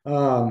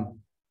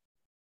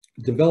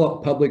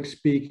 Develop public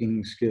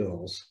speaking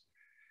skills.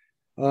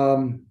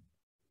 Well,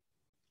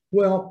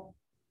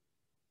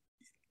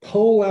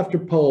 poll after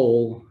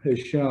poll has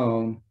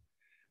shown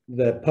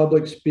that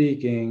public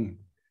speaking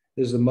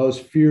is the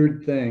most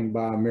feared thing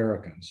by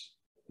Americans.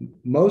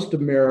 Most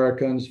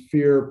Americans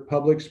fear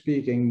public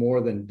speaking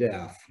more than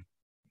death.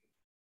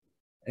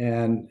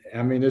 And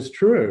I mean, it's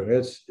true.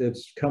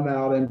 It's come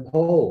out in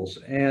polls.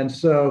 And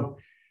so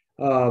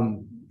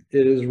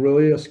it is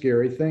really a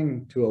scary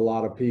thing to a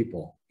lot of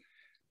people.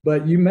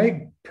 But you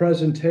make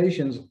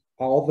presentations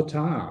all the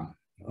time.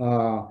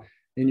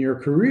 In your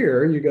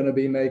career, you're going to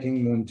be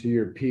making them to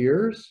your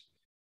peers.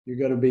 You're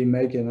going to be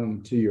making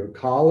them to your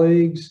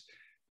colleagues.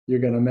 You're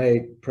going to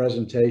make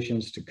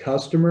presentations to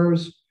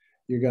customers.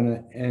 You're going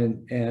to,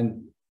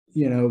 and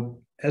you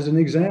know, as an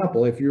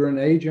example, if you're an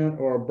agent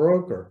or a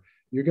broker,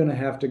 you're going to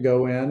have to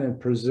go in and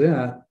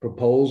present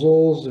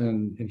proposals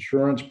and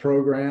insurance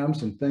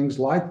programs and things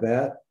like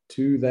that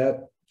to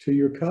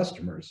your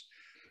customers.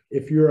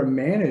 If you're a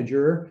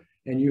manager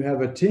and you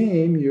have a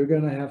team, you're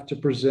going to have to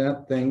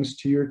present things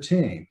to your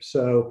team.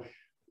 So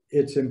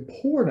it's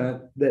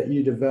important that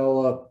you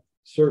develop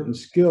certain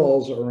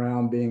skills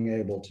around being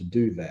able to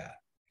do that.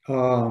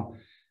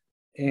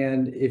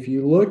 And if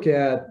you look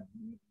at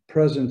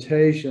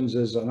presentations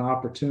as an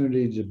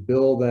opportunity to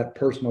build that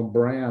personal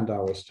brand I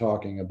was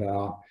talking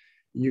about,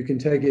 you can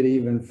take it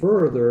even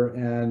further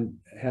and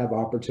have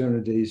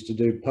opportunities to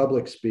do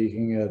public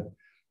speaking at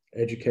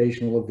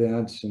educational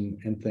events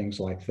and things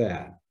like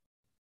that.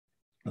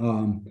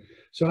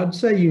 So I'd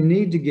say you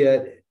need to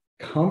get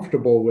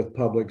comfortable with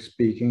public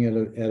speaking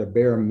at a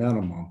bare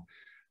minimum.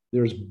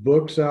 There's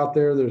books out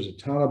there. There's a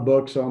ton of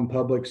books on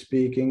public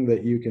speaking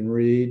that you can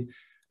read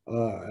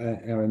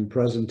and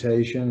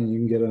presentation, and you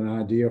can get an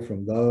idea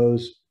from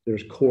those.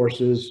 There's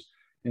courses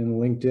in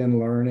LinkedIn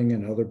Learning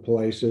and other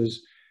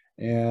places.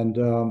 And,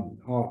 you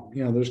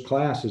know, there's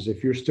classes.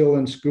 If you're still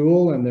in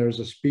school and there's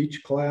a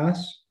speech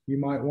class, you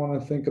might want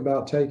to think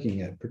about taking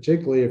it,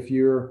 particularly if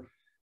you're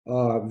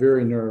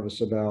very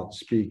nervous about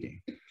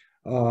speaking.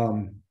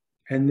 And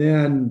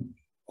then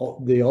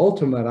the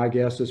ultimate, I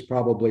guess, is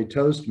probably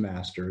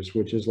Toastmasters,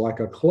 which is like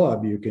a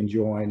club you can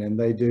join, and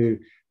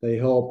they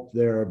help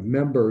their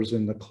members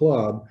in the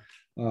club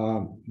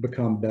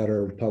become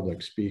better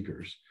public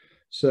speakers.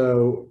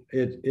 So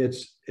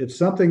it's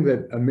something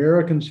that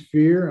Americans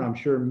fear. I'm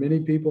sure many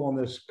people on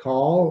this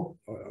call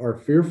are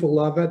fearful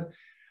of it.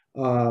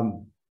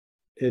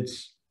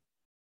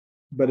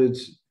 But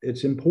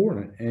it's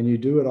important, and you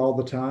do it all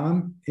the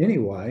time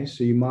anyway,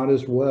 so you might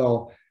as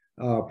well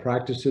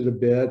practice it a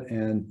bit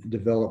and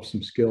develop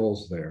some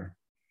skills there.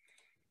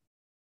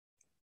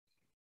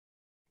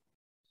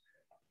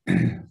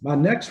 My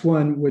next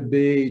one would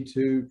be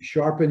to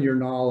sharpen your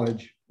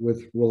knowledge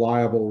with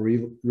reliable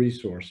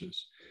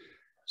resources.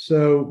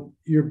 So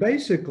you're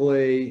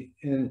basically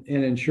in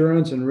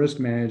insurance and risk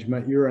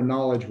management, you're a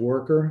knowledge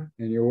worker,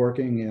 and you're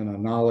working in a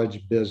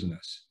knowledge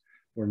business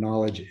or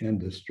knowledge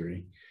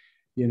industry,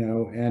 you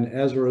know, and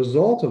as a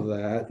result of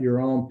that,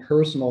 your own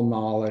personal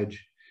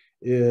knowledge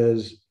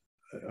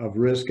of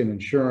risk and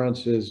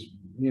insurance is,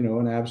 you know,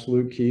 an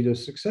absolute key to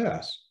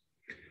success.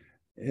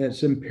 And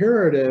it's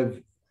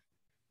imperative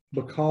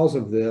because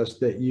of this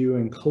that you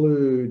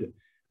include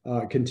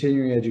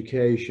continuing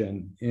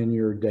education in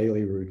your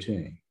daily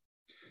routine.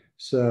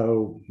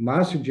 So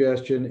my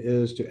suggestion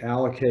is to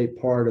allocate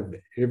part of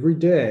every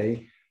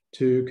day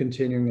to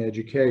continuing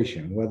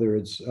education, whether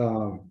it's,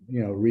 you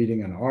know,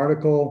 reading an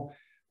article,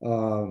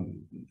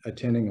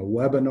 attending a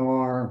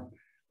webinar,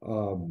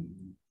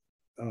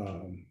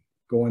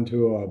 going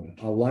to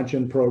a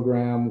luncheon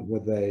program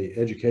with an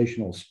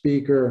educational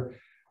speaker,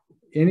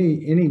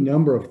 any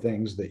number of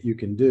things that you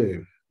can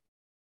do.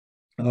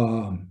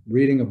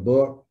 Reading a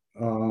book,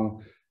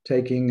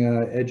 taking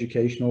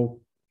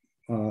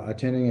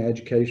attending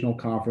educational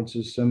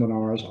conferences,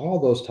 seminars, all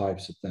those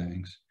types of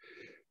things.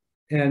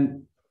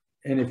 And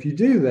if you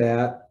do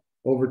that,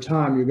 over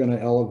time, you're going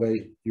to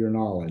elevate your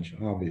knowledge,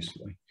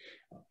 obviously.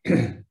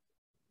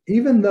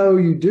 Even though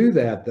you do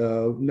that,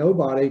 though,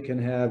 nobody can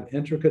have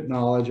intricate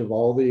knowledge of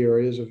all the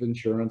areas of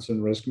insurance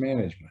and risk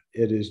management.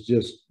 There's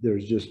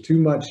just too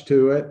much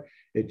to it.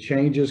 It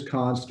changes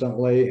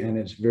constantly, and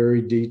it's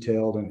very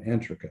detailed and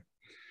intricate.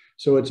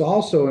 So it's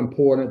also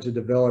important to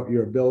develop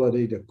your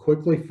ability to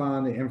quickly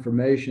find the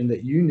information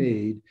that you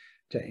need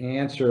to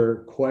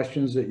answer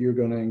questions that you're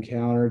going to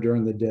encounter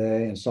during the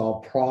day and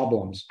solve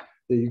problems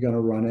that you're going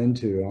to run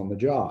into on the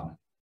job.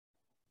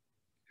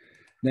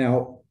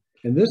 Now,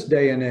 in this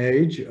day and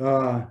age,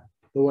 the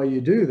way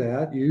you do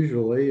that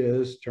usually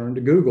is turn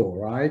to Google,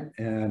 right?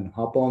 And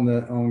hop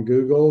on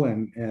Google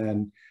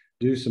and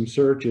do some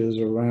searches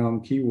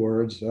around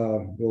keywords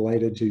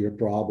related to your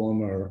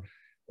problem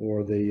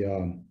or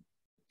the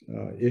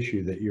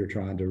issue that you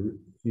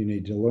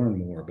need to learn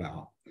more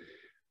about,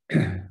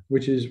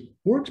 which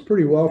works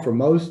pretty well for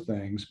most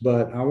things,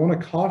 but I want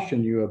to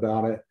caution you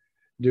about it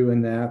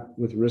doing that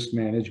with risk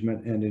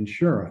management and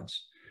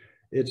insurance.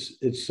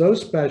 It's so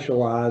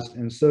specialized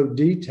and so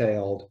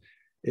detailed,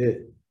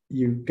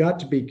 you've got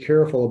to be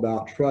careful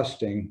about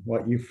trusting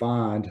what you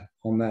find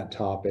on that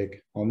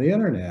topic on the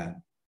internet.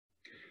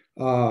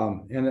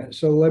 And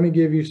so let me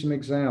give you some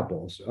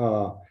examples.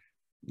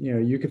 You know,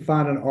 you could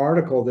find an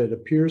article that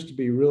appears to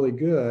be really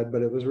good,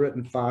 but it was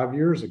written 5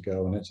 years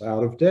ago and it's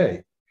out of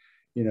date.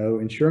 You know,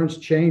 insurance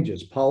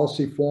changes,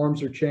 policy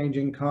forms are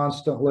changing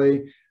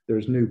constantly.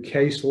 There's new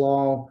case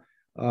law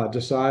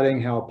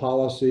deciding how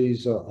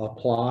policies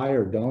apply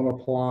or don't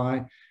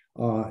apply,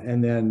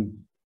 and then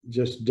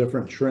just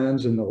different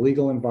trends in the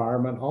legal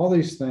environment. All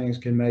these things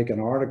can make an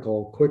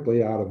article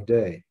quickly out of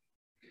date.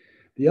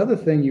 The other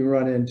thing you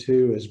run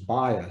into is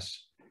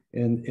bias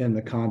in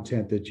the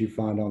content that you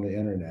find on the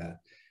internet.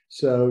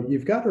 So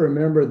you've got to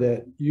remember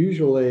that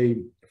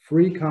usually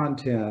free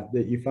content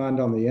that you find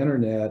on the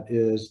internet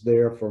is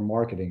there for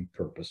marketing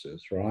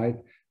purposes, right?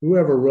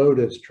 Whoever wrote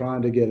it's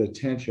trying to get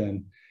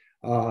attention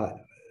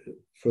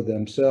for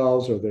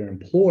themselves or their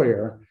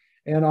employer,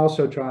 and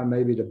also trying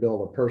maybe to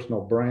build a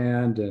personal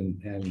brand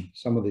and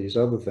some of these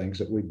other things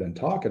that we've been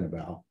talking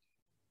about.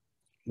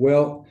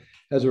 Well,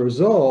 as a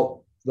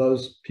result,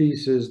 those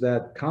pieces,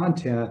 that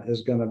content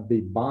is going to be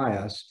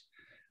biased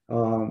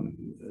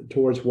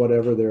towards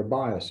whatever their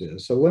bias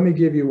is. So let me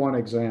give you one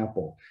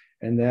example,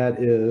 and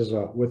that is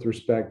with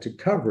respect to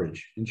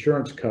coverage,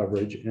 insurance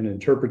coverage, and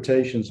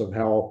interpretations of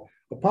how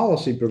a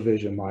policy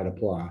provision might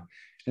apply.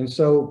 And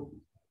so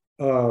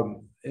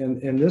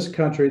in this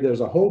country,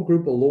 there's a whole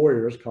group of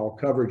lawyers called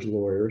coverage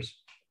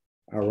lawyers,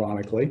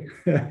 ironically,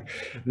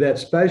 that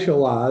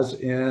specialize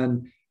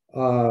in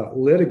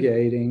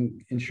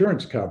litigating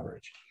insurance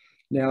coverage.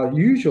 Now,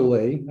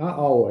 usually, not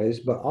always,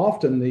 but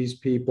often these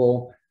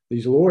people,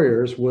 these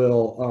lawyers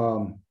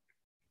will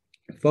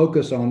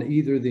focus on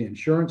either the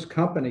insurance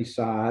company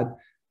side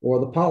or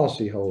the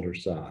policyholder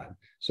side.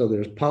 So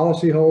there's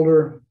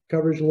policyholder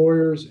coverage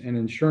lawyers and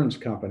insurance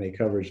company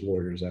coverage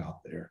lawyers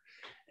out there.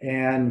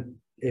 And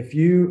if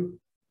you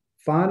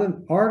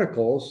find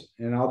articles,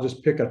 and I'll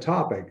just pick a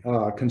topic,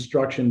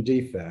 construction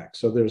defects.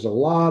 So there's a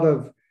lot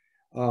of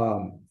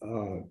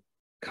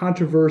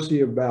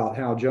controversy about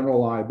how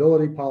general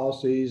liability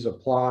policies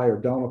apply or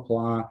don't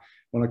apply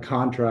when a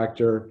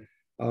contractor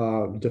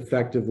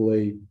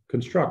defectively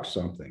constructs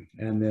something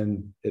and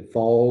then it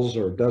falls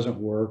or doesn't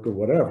work or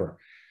whatever.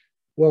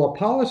 Well, a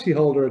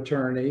policyholder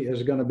attorney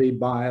is going to be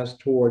biased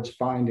towards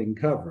finding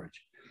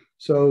coverage.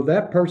 So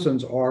that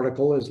person's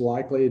article is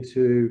likely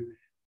to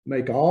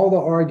make all the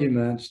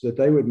arguments that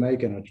they would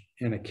make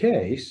in a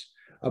case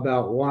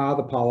about why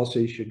the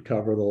policy should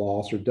cover the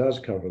loss or does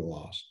cover the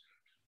loss.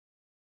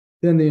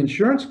 Then the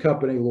insurance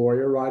company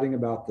lawyer writing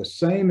about the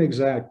same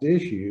exact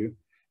issue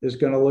is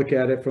going to look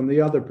at it from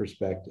the other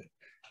perspective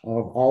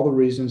of all the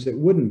reasons it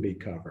wouldn't be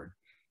covered.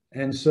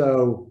 And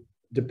so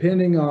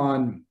depending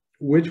on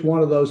which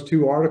one of those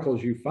two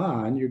articles you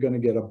find, you're going to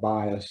get a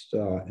biased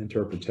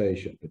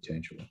interpretation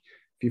potentially.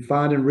 If you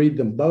find and read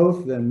them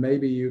both, then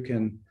maybe you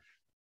can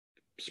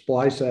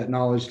splice that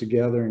knowledge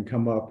together and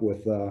come up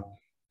with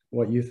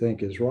what you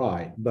think is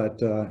right. But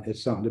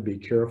it's something to be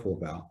careful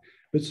about.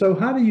 But so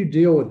how do you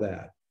deal with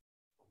that?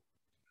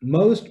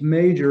 Most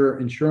major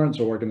insurance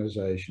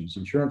organizations,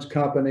 insurance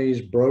companies,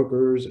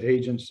 brokers,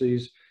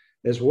 agencies,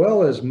 as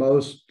well as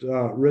most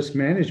risk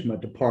management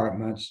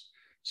departments,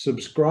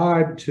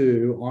 subscribe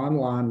to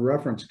online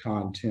reference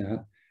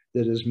content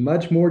that is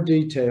much more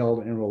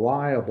detailed and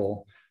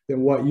reliable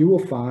than what you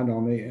will find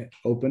on the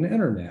open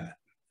internet.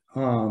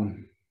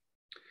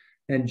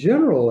 And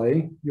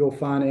generally, you'll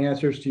find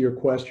answers to your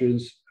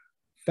questions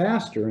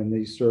faster in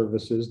these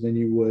services than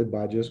you would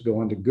by just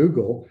going to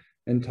Google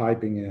and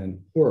typing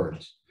in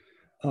words.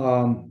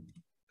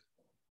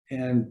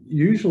 And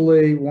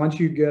usually, once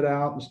you get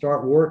out and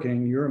start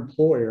working, your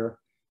employer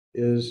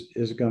is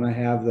going to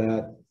have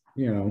that,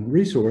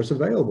 resource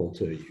available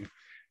to you.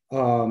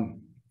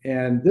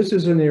 And this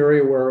is an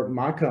area where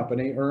my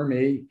company,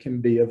 IRMI,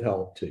 can be of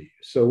help to you.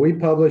 So we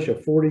publish a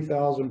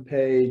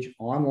 40,000-page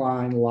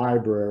online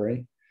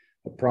library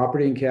of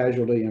property and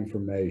casualty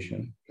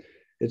information.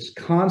 It's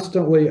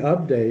constantly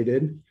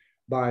updated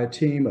by a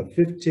team of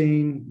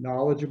 15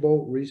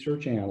 knowledgeable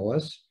research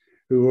analysts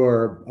who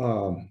are,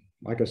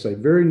 like I say,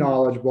 very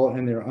knowledgeable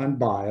and they're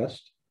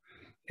unbiased.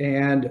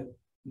 And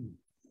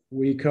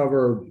we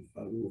cover,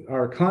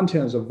 our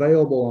content is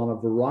available on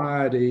a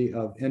variety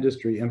of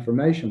industry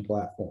information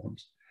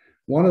platforms.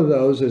 One of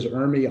those is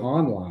IRMI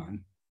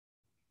Online.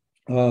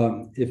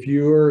 If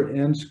you're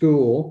in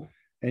school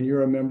and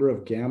you're a member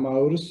of Gamma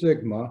Iota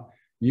Sigma,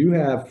 you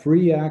have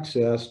free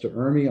access to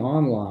IRMI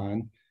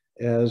Online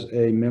as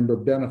a member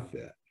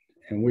benefit.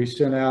 And we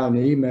sent out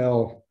an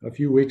email a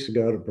few weeks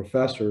ago to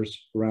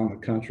professors around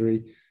the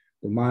country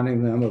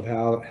reminding them of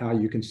how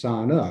you can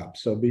sign up.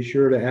 So be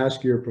sure to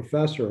ask your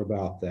professor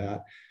about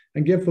that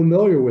and get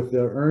familiar with the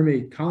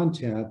IRMI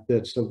content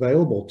that's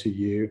available to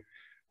you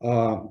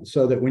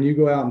so that when you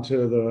go out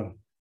into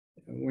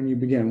when you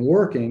begin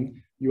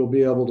working, you'll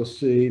be able to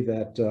see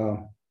that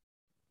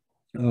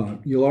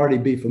you'll already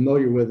be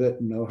familiar with it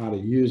and know how to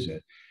use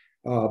it.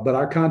 But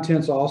our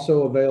content's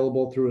also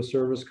available through a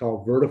service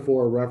called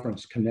Vertafore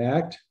Reference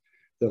Connect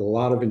that a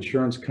lot of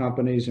insurance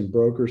companies and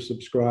brokers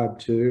subscribe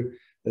to,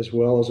 as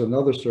well as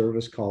another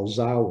service called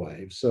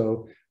Xywave.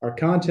 So our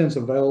content's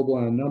available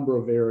in a number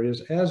of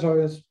areas, as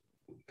is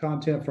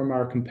content from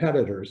our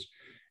competitors.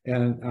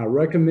 And I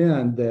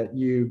recommend that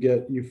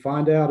you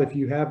find out if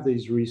you have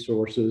these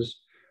resources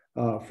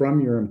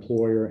from your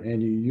employer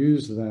and you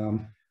use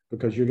them,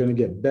 because you're going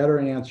to get better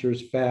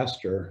answers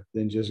faster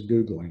than just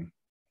Googling.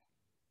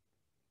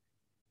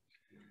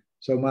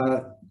 So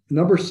my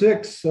number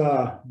 6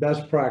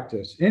 best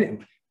practice. Any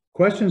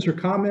questions or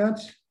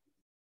comments?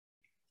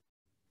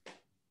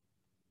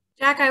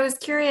 Jack, I was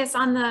curious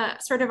on the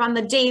sort of on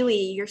the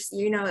daily,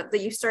 you know,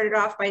 that you started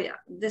off by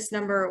this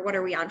number, what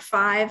are we on,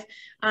 5,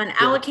 on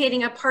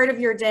allocating a part of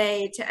your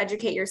day to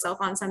educate yourself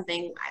on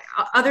something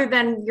other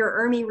than your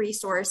IRMI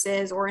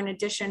resources, or in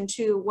addition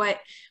to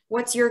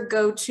what's your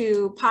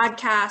go-to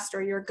podcast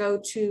or your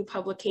go-to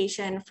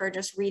publication for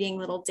just reading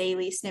little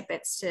daily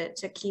snippets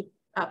to keep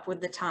up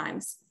with the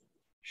times?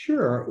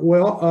 Sure.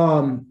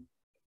 Well,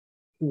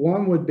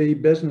 one would be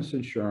business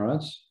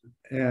insurance,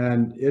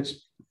 and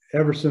it's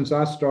ever since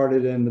I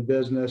started in the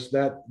business,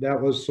 that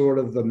was sort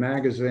of the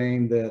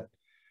magazine that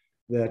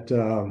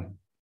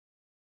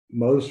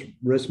most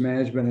risk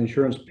management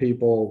insurance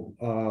people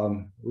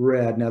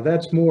read. Now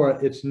that's more,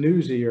 it's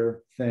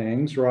newsier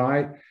things,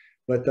 right?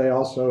 But they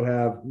also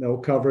have, they'll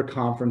cover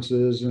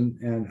conferences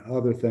and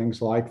other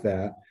things like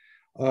that.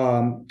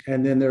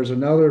 And then there's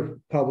another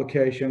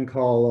publication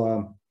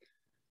called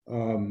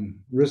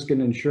Risk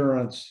and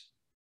Insurance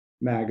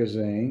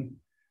Magazine,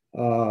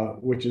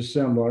 which is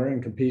similar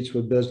and competes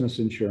with business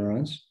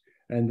insurance.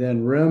 And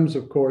then RIMS,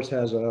 of course,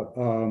 has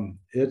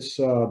its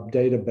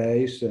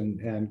database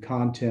and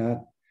content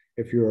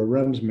if you're a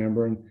RIMS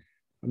member.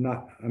 And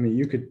I mean,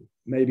 you could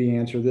maybe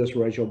answer this,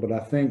 Rachel, but I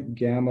think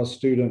Gamma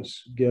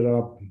students get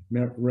a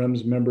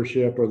RIMS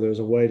membership, or there's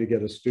a way to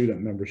get a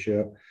student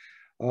membership.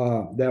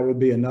 That would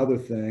be another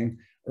thing.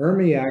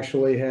 IRMI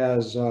actually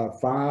has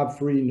 5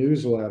 free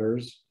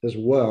newsletters as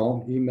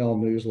well, email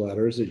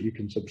newsletters that you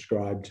can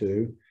subscribe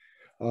to.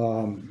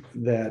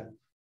 That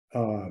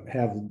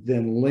have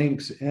then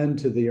links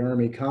into the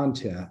IRMI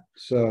content.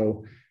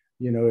 So,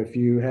 you know, if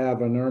you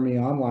have an IRMI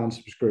online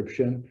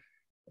subscription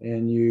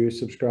and you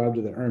subscribe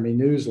to the IRMI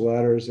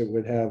newsletters, it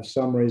would have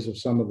summaries of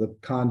some of the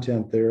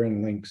content there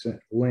and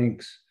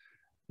links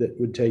that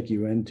would take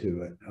you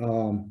into it.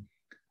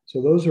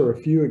 So those are a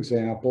few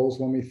examples.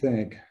 Let me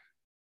think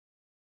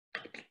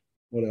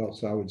what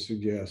else I would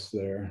suggest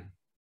there.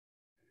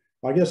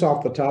 I guess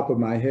off the top of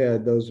my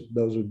head, those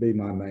would be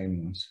my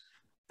main ones.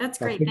 That's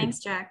great. Thanks,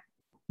 Jack.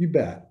 You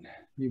bet.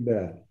 You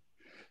bet.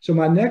 So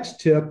my next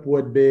tip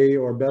would be,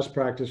 or best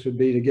practice would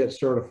be, to get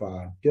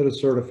certified, get a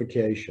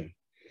certification.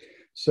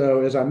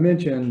 So as I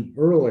mentioned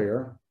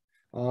earlier,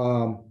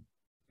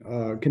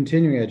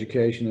 continuing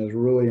education is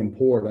really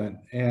important,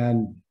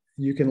 and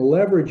you can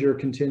leverage your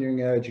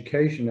continuing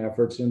education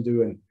efforts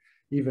into an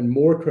even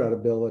more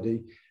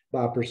credibility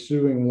by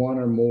pursuing one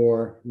or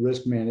more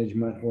risk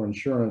management or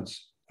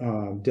insurance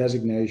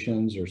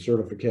designations or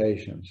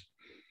certifications.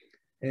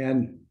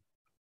 And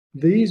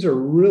these are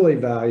really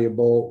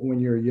valuable when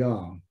you're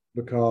young,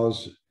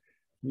 because,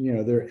 you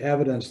know, they're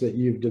evidence that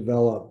you've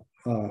developed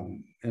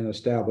and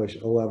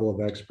established a level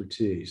of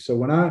expertise. So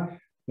when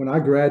I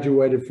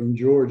graduated from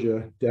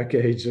Georgia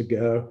decades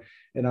ago,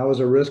 and I was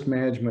a risk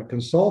management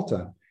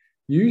consultant,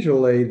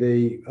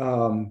 usually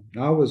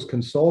I was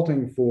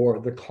consulting for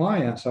the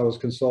clients I was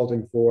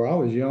consulting for. I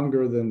was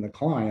younger than the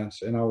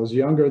clients, and I was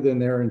younger than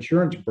their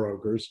insurance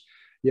brokers,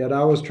 yet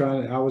I was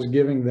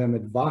giving them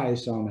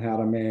advice on how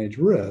to manage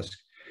risk.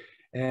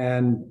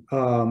 And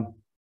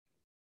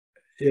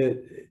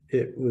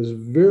it was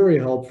very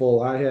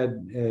helpful. I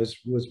had, as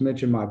was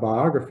mentioned in my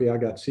biography, I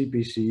got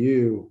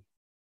CPCU,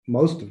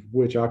 most of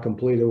which I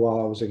completed while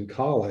I was in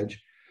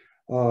college.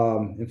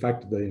 In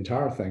fact, the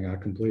entire thing I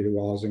completed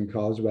while I was in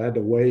college, but I had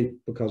to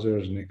wait because there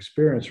was an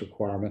experience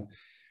requirement.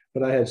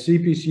 But I had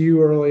CPCU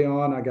early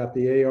on. I got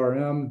the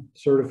ARM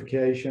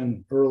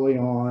certification early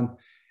on.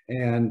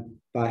 And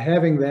by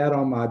having that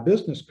on my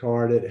business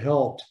card, it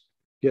helped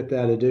get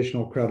that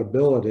additional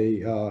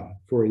credibility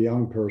for a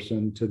young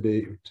person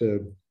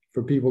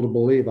for people to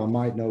believe I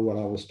might know what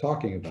I was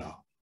talking about.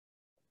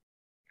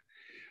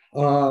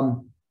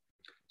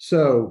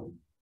 So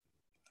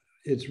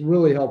it's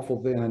really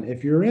helpful then.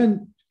 If you're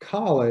in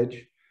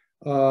college,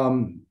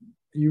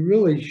 you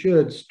really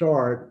should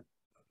start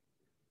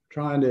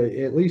trying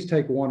to at least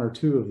take 1 or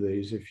 2 of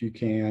these if you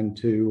can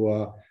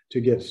to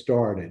get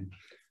started.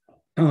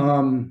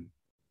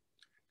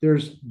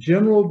 There's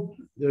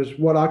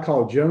what I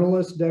call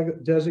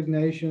generalist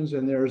designations,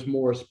 and there's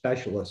more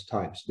specialist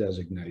types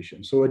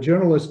designations. So a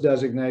generalist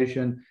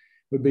designation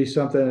would be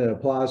something that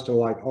applies to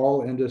like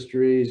all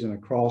industries and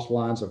across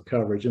lines of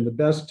coverage. And the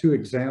best 2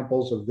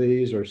 examples of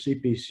these are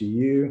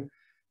CPCU,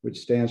 which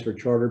stands for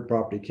Chartered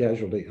Property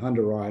Casualty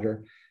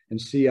Underwriter, and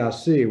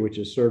CIC, which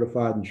is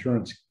Certified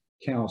Insurance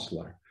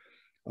Counselor.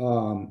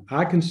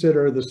 I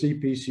consider the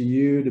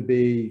CPCU to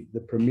be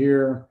the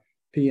premier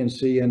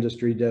P&C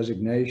industry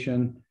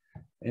designation,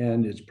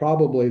 and it's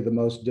probably the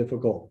most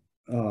difficult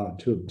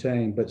to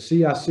obtain. But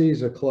CIC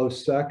is a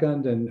close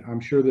second, and I'm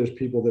sure there's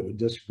people that would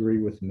disagree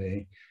with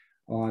me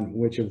on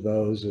which of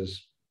those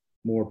is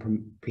more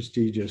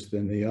prestigious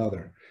than the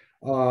other.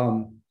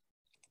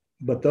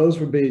 But those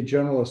would be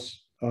generalist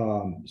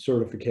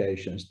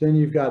certifications. Then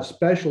you've got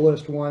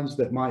specialist ones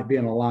that might be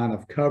in a line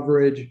of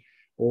coverage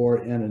or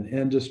in an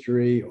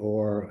industry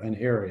or an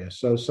area.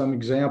 So some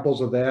examples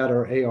of that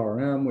are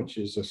ARM, which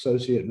is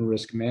Associate in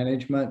Risk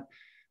Management,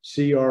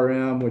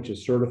 CRM, which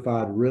is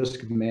Certified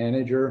Risk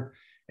Manager,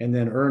 and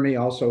then IRMI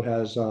also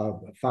has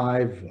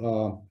 5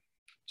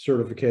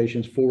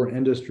 certifications, 4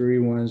 industry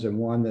ones, and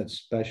one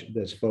that's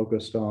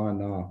focused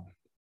on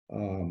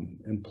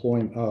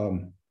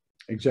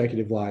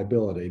executive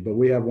liability. But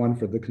we have one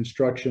for the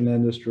construction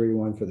industry,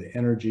 one for the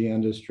energy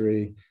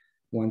industry,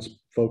 one's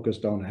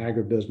focused on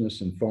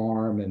agribusiness and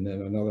farm, and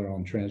then another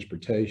on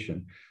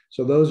transportation.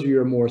 So those are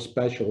your more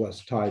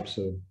specialist types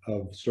of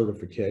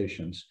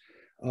certifications.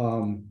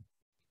 Through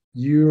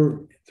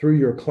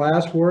your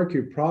classwork,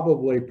 you're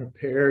probably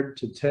prepared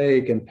to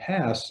take and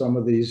pass some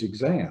of these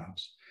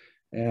exams.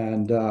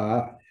 And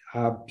I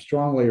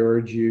strongly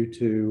urge you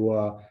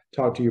to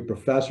talk to your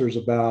professors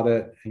about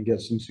it and get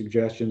some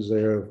suggestions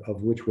there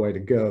of which way to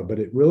go. But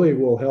it really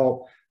will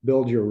help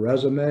build your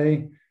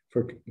resume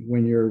for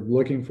when you're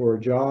looking for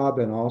a job,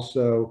 and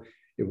also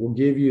it will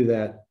give you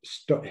that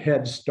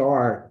head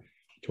start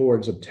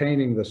towards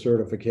obtaining the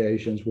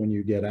certifications when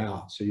you get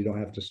out, so you don't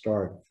have to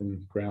start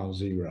from ground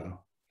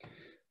zero.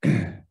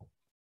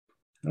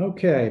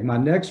 Okay, my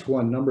next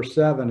one, number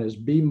 7, is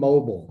be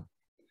mobile.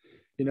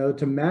 You know,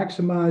 to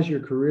maximize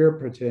your career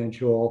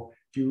potential,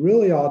 you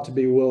really ought to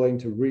be willing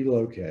to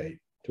relocate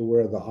to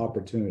where the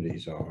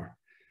opportunities are.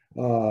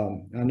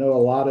 I know a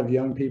lot of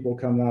young people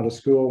coming out of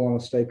school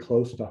want to stay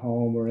close to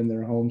home or in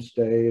their home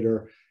state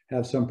or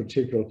have some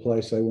particular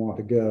place they want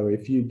to go.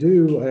 If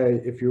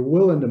you're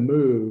willing to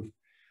move,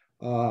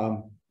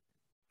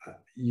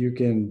 you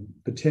can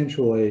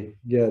potentially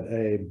get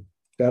a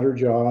better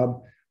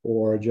job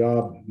or a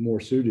job more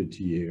suited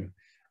to you.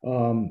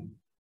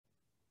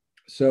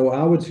 So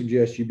I would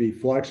suggest you be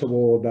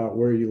flexible about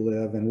where you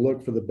live and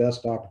look for the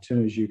best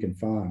opportunities you can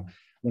find.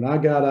 When I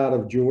got out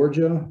of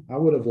Georgia, I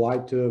would have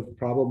liked to have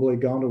probably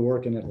gone to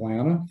work in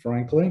Atlanta,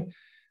 frankly,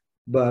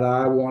 but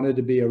I wanted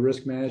to be a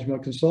risk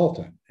management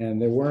consultant,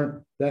 and there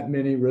weren't that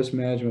many risk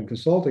management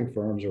consulting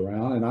firms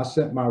around, and I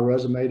sent my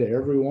resume to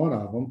every one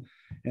of them,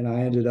 and I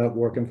ended up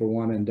working for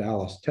one in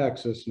Dallas,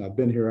 Texas, and I've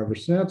been here ever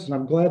since, and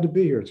I'm glad to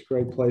be here. It's a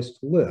great place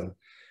to live.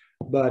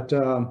 But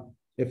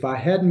if I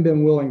hadn't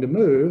been willing to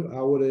move,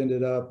 I would have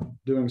ended up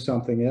doing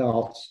something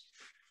else,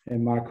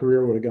 and my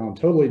career would have gone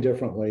totally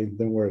differently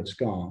than where it's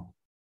gone.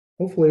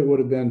 Hopefully it would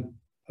have been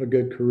a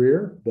good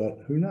career, but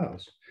who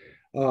knows?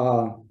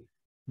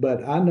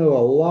 But I know a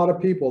lot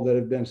of people that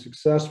have been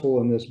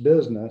successful in this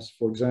business.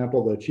 For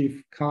example, the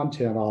chief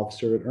content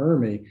officer at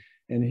IRMI,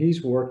 and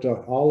he's worked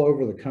all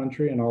over the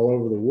country and all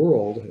over the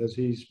world as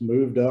he's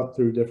moved up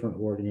through different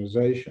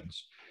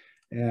organizations.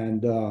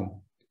 And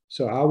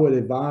so I would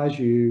advise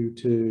you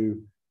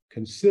to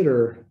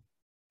consider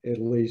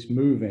at least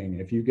moving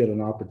if you get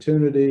an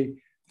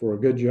opportunity for a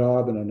good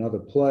job in another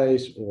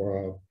place, or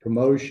a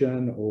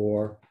promotion,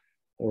 or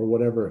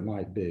whatever it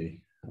might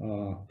be.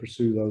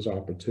 Pursue those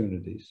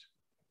opportunities.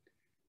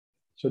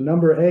 So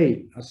number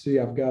 8, I see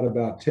I've got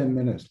about 10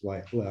 minutes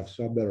left,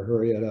 so I better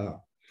hurry it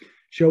up.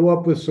 Show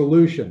up with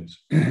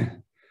solutions.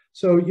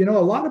 So, you know, a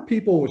lot of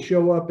people will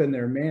show up in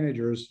their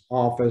manager's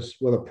office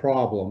with a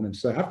problem and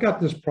say, I've got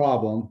this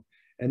problem,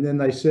 and then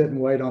they sit and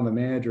wait on the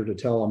manager to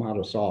tell them how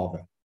to solve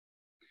it.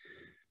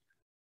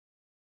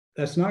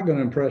 That's not going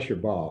to impress your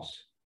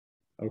boss.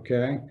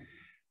 Okay.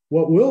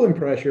 What will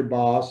impress your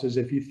boss is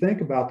if you think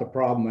about the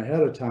problem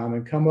ahead of time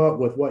and come up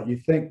with what you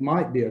think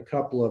might be a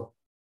couple of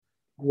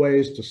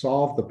ways to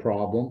solve the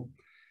problem,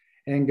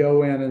 and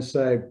go in and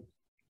say,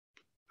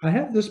 I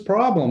have this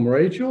problem,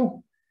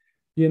 Rachel,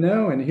 you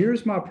know, and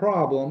here's my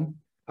problem.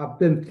 I've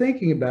been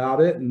thinking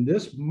about it, and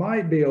this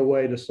might be a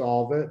way to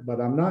solve it,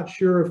 but I'm not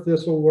sure if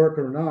this will work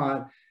or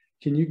not.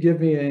 Can you give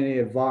me any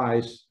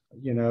advice?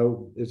 You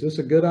know, is this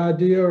a good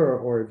idea,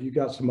 or have you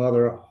got some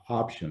other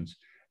options?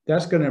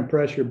 That's going to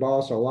impress your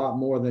boss a lot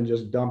more than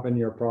just dumping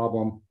your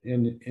problem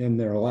in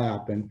their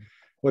lap, and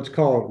what's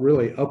called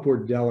really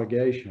upward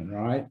delegation,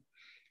 right?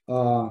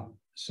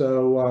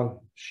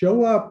 So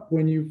show up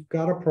when you've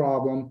got a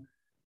problem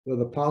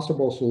with a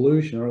possible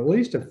solution, or at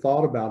least have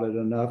thought about it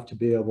enough to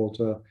be able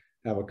to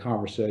have a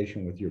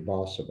conversation with your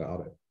boss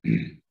about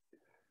it.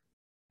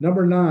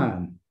 Number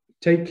 9,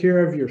 take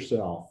care of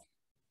yourself.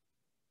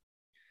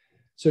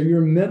 So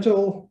your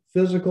mental,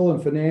 physical,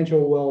 and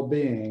financial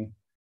well-being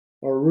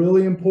are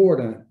really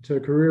important to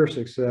career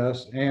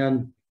success,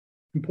 and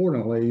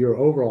importantly, your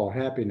overall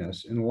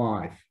happiness in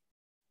life.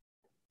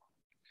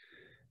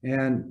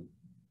 And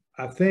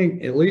I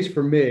think, at least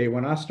for me,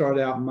 when I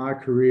started out in my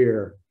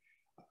career,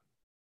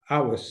 I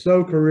was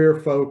so career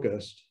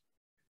focused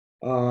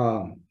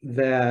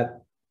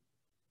that,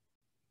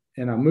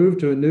 and I moved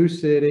to a new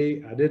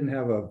city. I didn't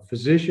have a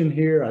physician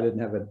here. I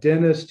didn't have a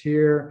dentist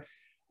here.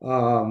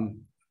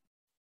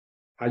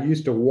 I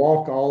used to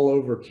walk all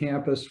over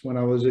campus when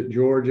I was at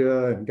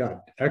Georgia and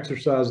got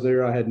exercise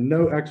there. I had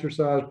no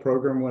exercise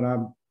program when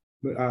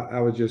I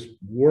was just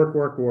work,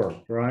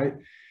 right?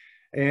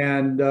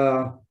 And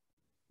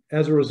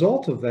as a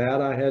result of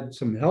that, I had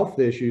some health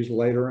issues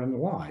later in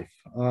life.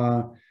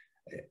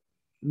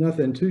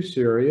 Nothing too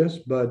serious,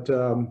 but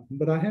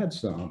I had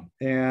some,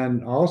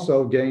 and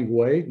also gained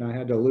weight, and I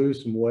had to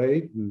lose some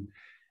weight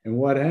and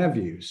what have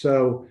you.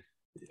 So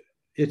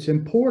it's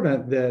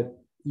important that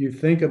you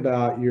think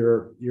about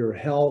your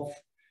health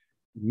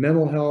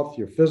mental health,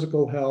 your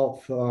physical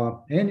health,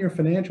 and your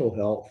financial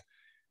health,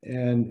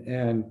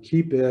 and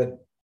keep it,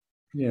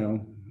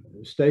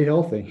 stay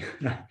healthy.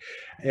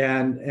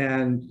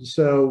 and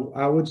so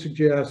I would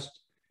suggest,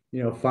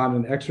 find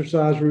an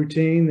exercise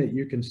routine that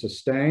you can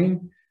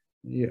sustain.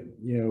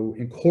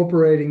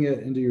 Incorporating it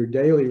into your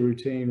daily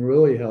routine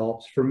really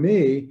helps. For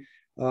me,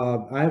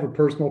 I have a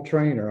personal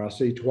trainer I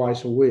see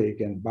twice a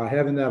week, and by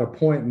having that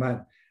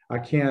appointment, I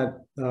can't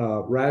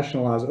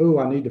rationalize, oh,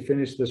 I need to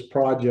finish this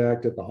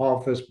project at the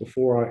office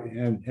before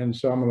and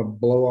so I'm going to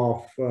blow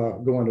off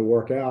going to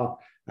work out.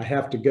 I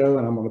have to go,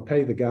 and I'm going to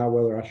pay the guy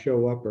whether I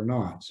show up or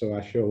not. So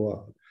I show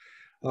up.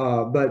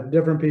 But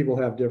different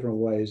people have different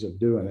ways of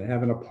doing it.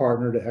 Having a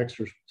partner to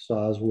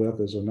exercise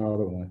with is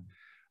another one.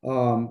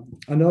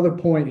 Another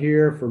point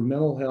here for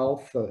mental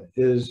health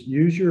is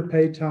use your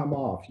paid time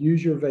off,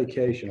 use your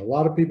vacation. A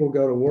lot of people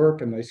go to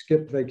work and they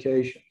skip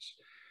vacations.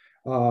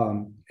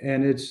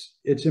 And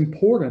it's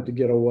important to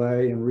get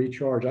away and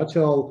recharge. I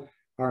tell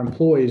our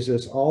employees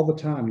this all the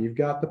time. You've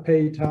got the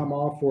paid time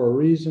off for a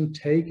reason.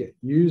 Take it,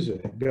 use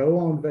it, go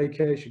on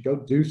vacation, go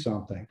do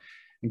something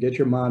and get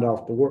your mind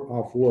off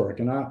work.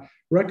 And I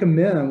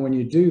recommend when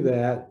you do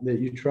that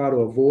you try to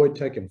avoid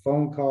taking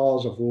phone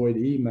calls, avoid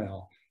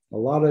email. A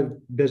lot of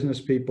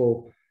business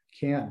people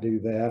can't do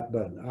that,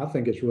 but I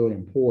think it's really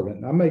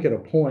important. I make it a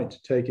point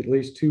to take at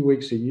least 2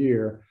 weeks a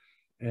year,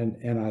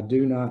 and I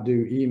do not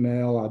do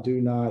email. I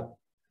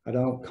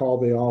don't call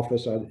the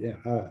office.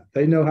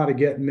 They know how to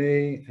get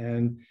me,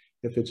 and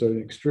if it's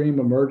an extreme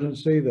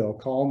emergency, they'll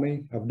call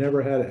me. I've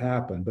never had it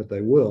happen, but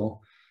they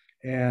will.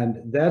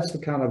 And that's the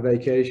kind of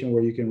vacation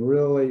where you can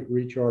really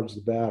recharge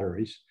the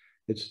batteries.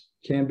 It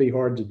can be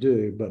hard to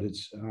do, but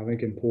it's, I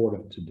think,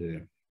 important to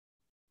do.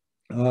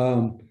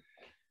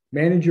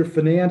 Manage your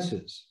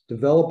finances,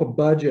 develop a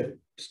budget,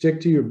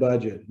 stick to your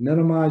budget,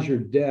 minimize your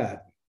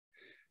debt.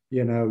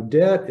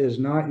 Debt is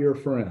not your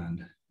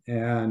friend.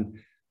 And,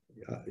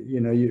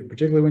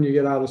 particularly when you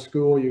get out of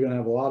school, you're going to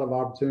have a lot of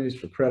opportunities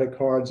for credit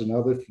cards and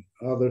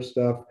other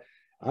stuff.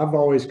 I've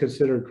always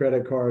considered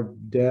credit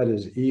card debt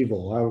as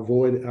evil. I've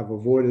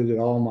avoided it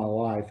all my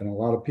life, and a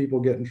lot of people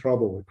get in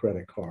trouble with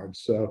credit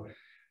cards. So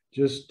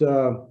just,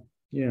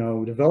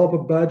 develop a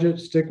budget,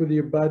 stick with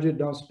your budget,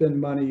 don't spend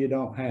money you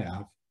don't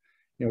have.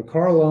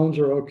 Car loans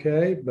are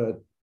okay, but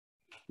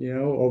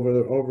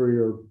over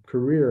your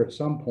career at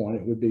some point,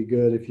 it would be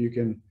good if you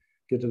can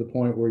get to the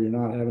point where you're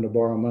not having to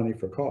borrow money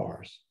for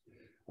cars.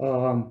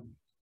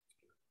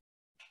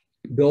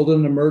 Build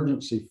an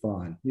emergency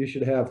fund. You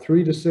should have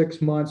 3 to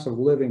 6 months of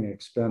living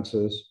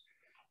expenses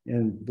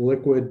in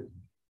liquid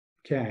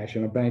cash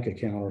in a bank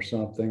account or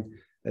something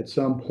at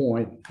some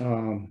point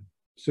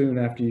soon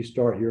after you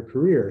start your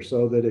career,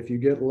 so that if you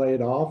get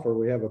laid off or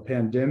we have a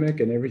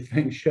pandemic and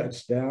everything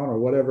shuts down or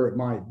whatever it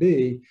might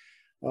be,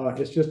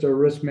 it's just a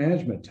risk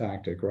management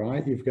tactic,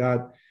 right? You've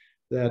got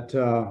that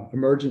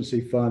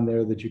emergency fund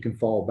there that you can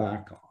fall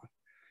back on.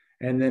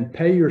 And then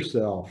pay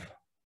yourself,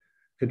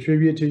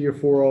 contribute to your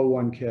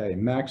 401k,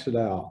 max it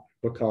out,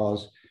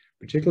 because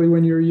particularly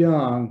when you're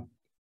young,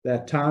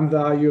 that time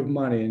value of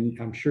money, and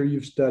I'm sure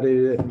you've studied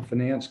it in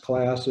finance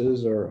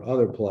classes or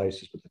other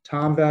places, but the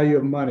time value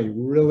of money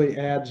really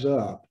adds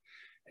up,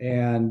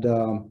 and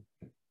you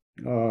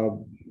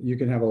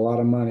can have a lot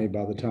of money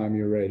by the time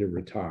you're ready to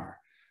retire.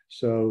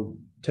 So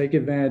take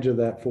advantage of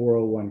that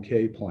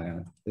 401k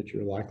plan that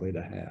you're likely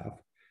to have.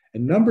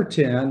 And number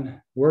 10,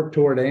 work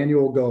toward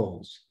annual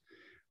goals.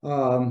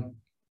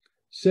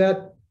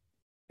 Set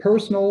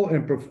personal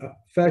and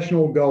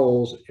professional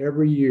goals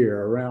every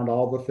year around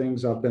all the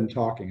things I've been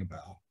talking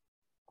about.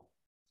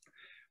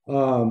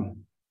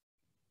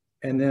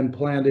 And then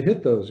plan to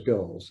hit those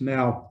goals.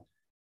 Now,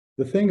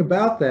 the thing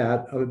about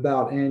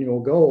annual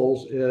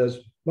goals is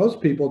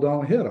most people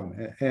don't hit them.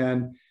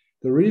 And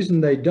the reason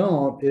they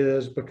don't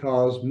is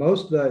because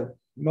most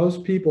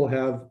people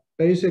have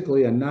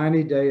basically a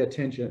 90-day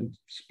attention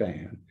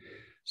span.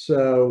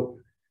 So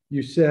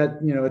you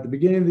set, at the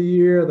beginning of the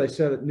year, they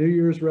set New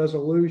Year's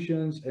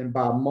resolutions, and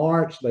by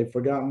March, they've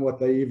forgotten what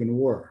they even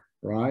were,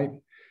 right?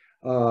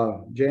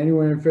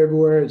 January and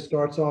February, it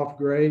starts off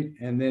great,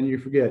 and then you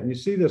forget. And you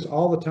see this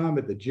all the time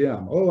at the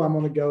gym. Oh, I'm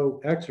going to go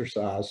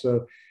exercise.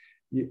 So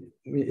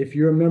if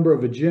you're a member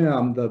of a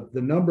gym, the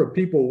number of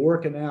people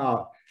working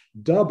out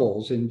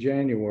doubles in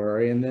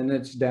January, and then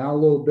it's down a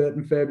little bit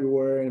in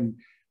February, and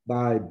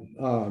by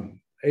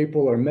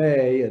April or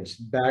May, it's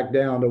back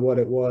down to what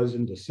it was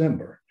in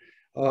December.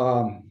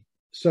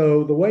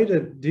 So the way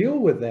to deal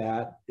with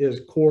that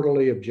is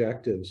quarterly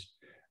objectives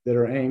that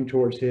are aimed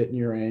towards hitting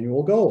your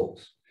annual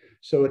goals.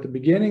 So at the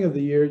beginning of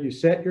the year, you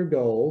set your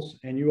goals,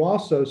 and you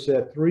also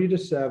set 3 to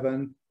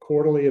 7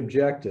 quarterly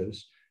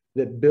objectives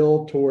that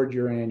build toward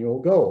your annual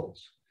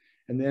goals.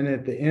 And then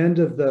at the end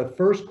of the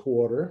first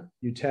quarter,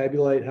 you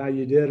tabulate how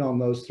you did on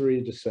those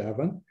 3 to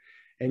 7,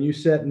 and you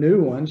set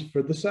new ones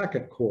for the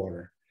second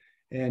quarter.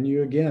 And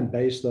you, again,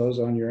 base those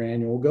on your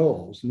annual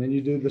goals. And then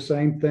you do the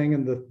same thing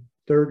in the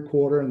third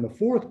quarter and the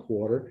fourth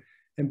quarter.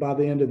 And by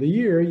the end of the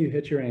year, you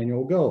hit your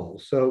annual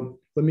goals. So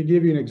let me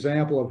give you an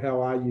example of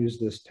how I use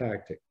this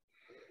tactic.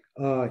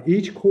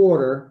 Each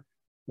quarter,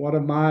 one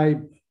of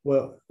my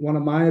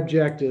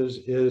objectives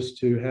is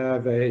to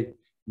have a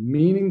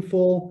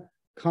meaningful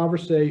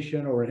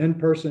conversation or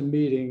in-person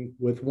meeting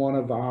with four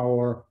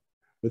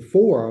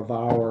of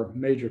our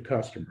major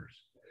customers.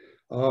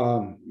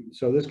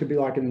 So this could be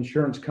like an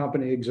insurance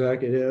company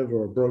executive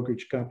or a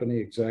brokerage company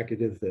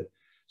executive that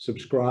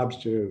subscribes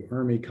to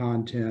IRMI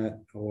content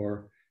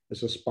or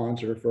is a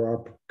sponsor for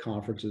our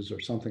conferences or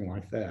something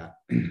like that.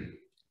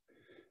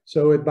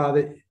 So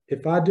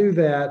if I do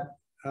that,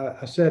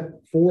 I set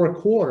 4 a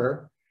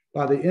quarter.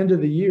 By the end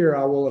of the year,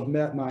 I will have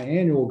met my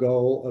annual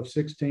goal of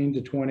 16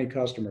 to 20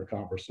 customer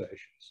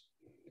conversations.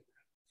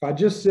 If I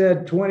just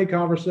said 20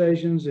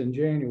 conversations in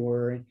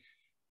January,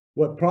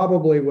 what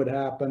probably would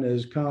happen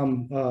is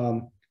come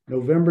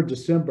November,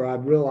 December,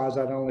 I'd realize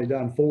I'd only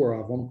done 4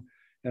 of them,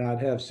 and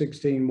I'd have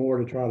 16 more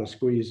to try to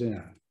squeeze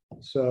in.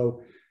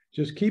 So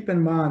just keep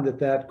in mind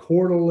that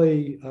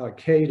quarterly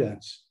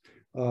cadence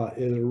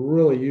is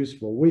really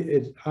useful.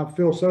 I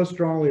feel so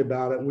strongly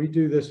about it. We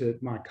do this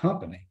at my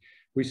company.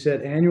 We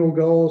set annual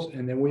goals,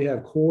 and then we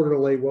have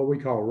quarterly, what we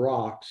call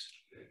rocks.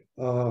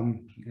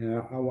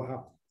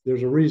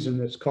 There's a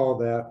reason it's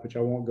called that, which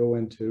I won't go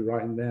into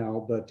right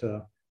now, but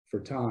for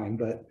time.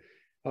 But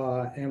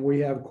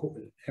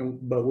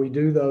we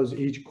do those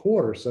each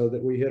quarter so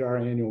that we hit our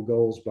annual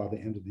goals by the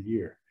end of the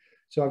year.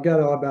 So I've got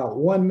about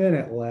 1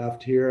 minute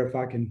left here. If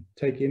I can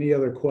take any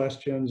other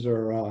questions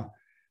or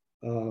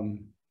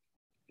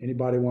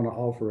anybody want to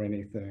offer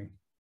anything?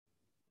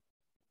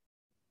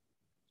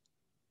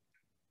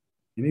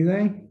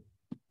 Anything?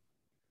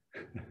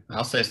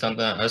 I'll say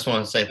something. I just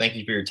want to say thank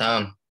you for your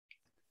time.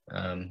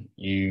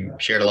 You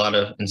shared a lot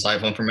of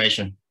insightful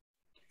information.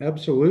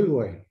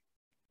 Absolutely.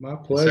 My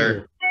pleasure.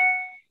 Yes,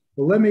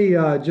 well, let me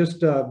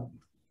just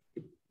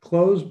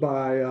close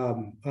by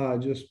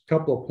just a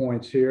couple of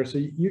points here. So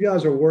you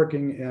guys are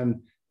working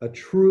in a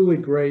truly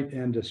great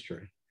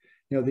industry.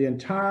 You know, the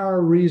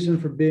entire reason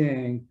for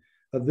being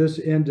of this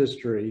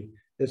industry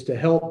is to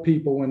help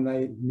people when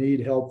they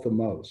need help the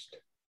most.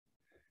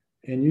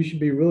 And you should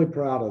be really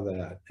proud of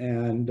that.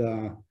 And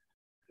I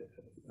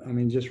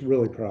mean, just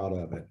really proud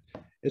of it.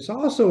 It's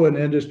also an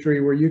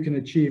industry where you can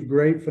achieve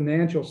great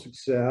financial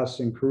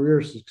success and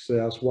career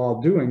success while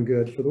doing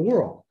good for the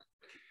world.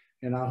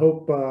 And I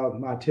hope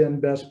my 10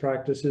 best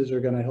practices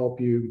are going to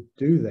help you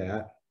do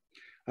that.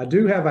 I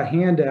do have a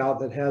handout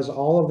that has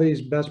all of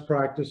these best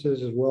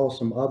practices as well as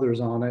some others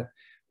on it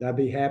that I'd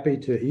be happy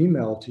to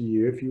email to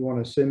you if you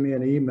want to send me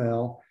an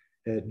email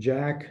at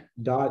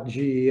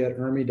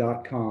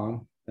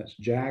jack.g@irmi.com. That's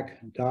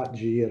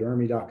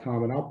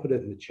jack.g@irmi.com. And I'll put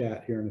it in the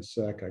chat here in a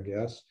sec, I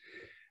guess.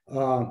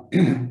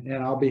 And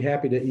I'll be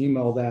happy to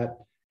email that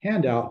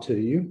handout to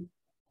you.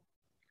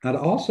 I'd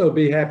also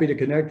be happy to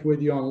connect with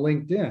you on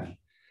LinkedIn.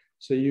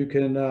 So you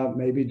can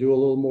maybe do a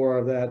little more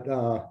of that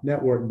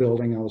network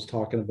building I was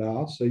talking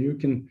about. So you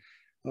can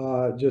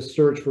just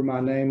search for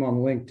my name on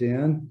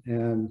LinkedIn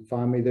and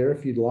find me there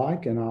if you'd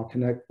like, and I'll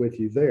connect with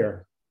you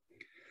there.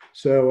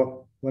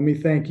 So let me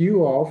thank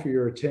you all for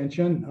your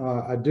attention.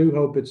 I do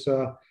hope it's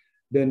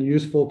been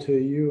useful to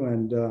you,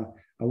 and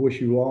I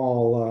wish you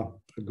all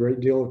a great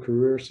deal of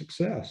career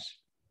success.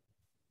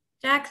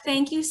 Jack,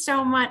 thank you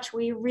so much.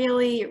 We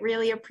really,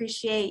 really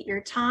appreciate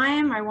your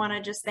time. I want to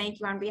just thank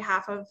you on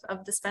behalf of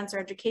the Spencer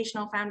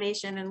Educational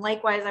Foundation. And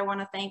likewise, I want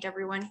to thank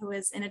everyone who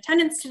is in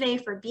attendance today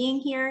for being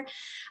here.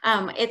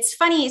 It's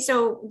funny,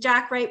 so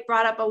Jack Wright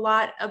brought up a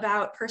lot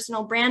about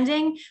personal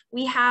branding.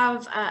 We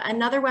have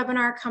another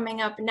webinar coming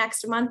up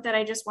next month that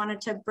I just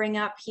wanted to bring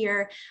up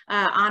here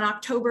on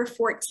October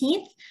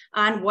 14th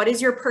on what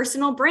is your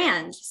personal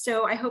brand.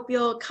 So I hope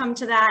you'll come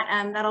to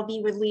that. That'll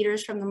be with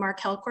leaders from the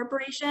Markel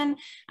Corporation.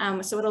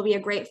 So it'll be a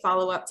great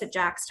follow-up to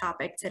Jack's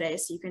topic today,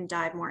 so you can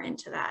dive more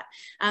into that.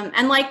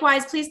 And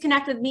likewise, please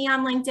connect with me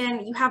on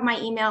LinkedIn. You have my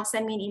email.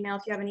 Send me an email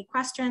if you have any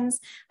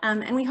questions.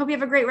 And we hope you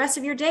have a great rest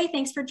of your day.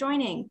 Thanks for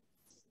joining.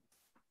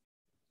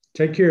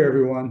 Take care,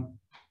 everyone.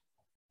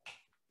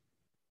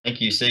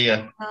 Thank you. See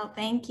ya. Well,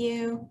 thank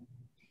you.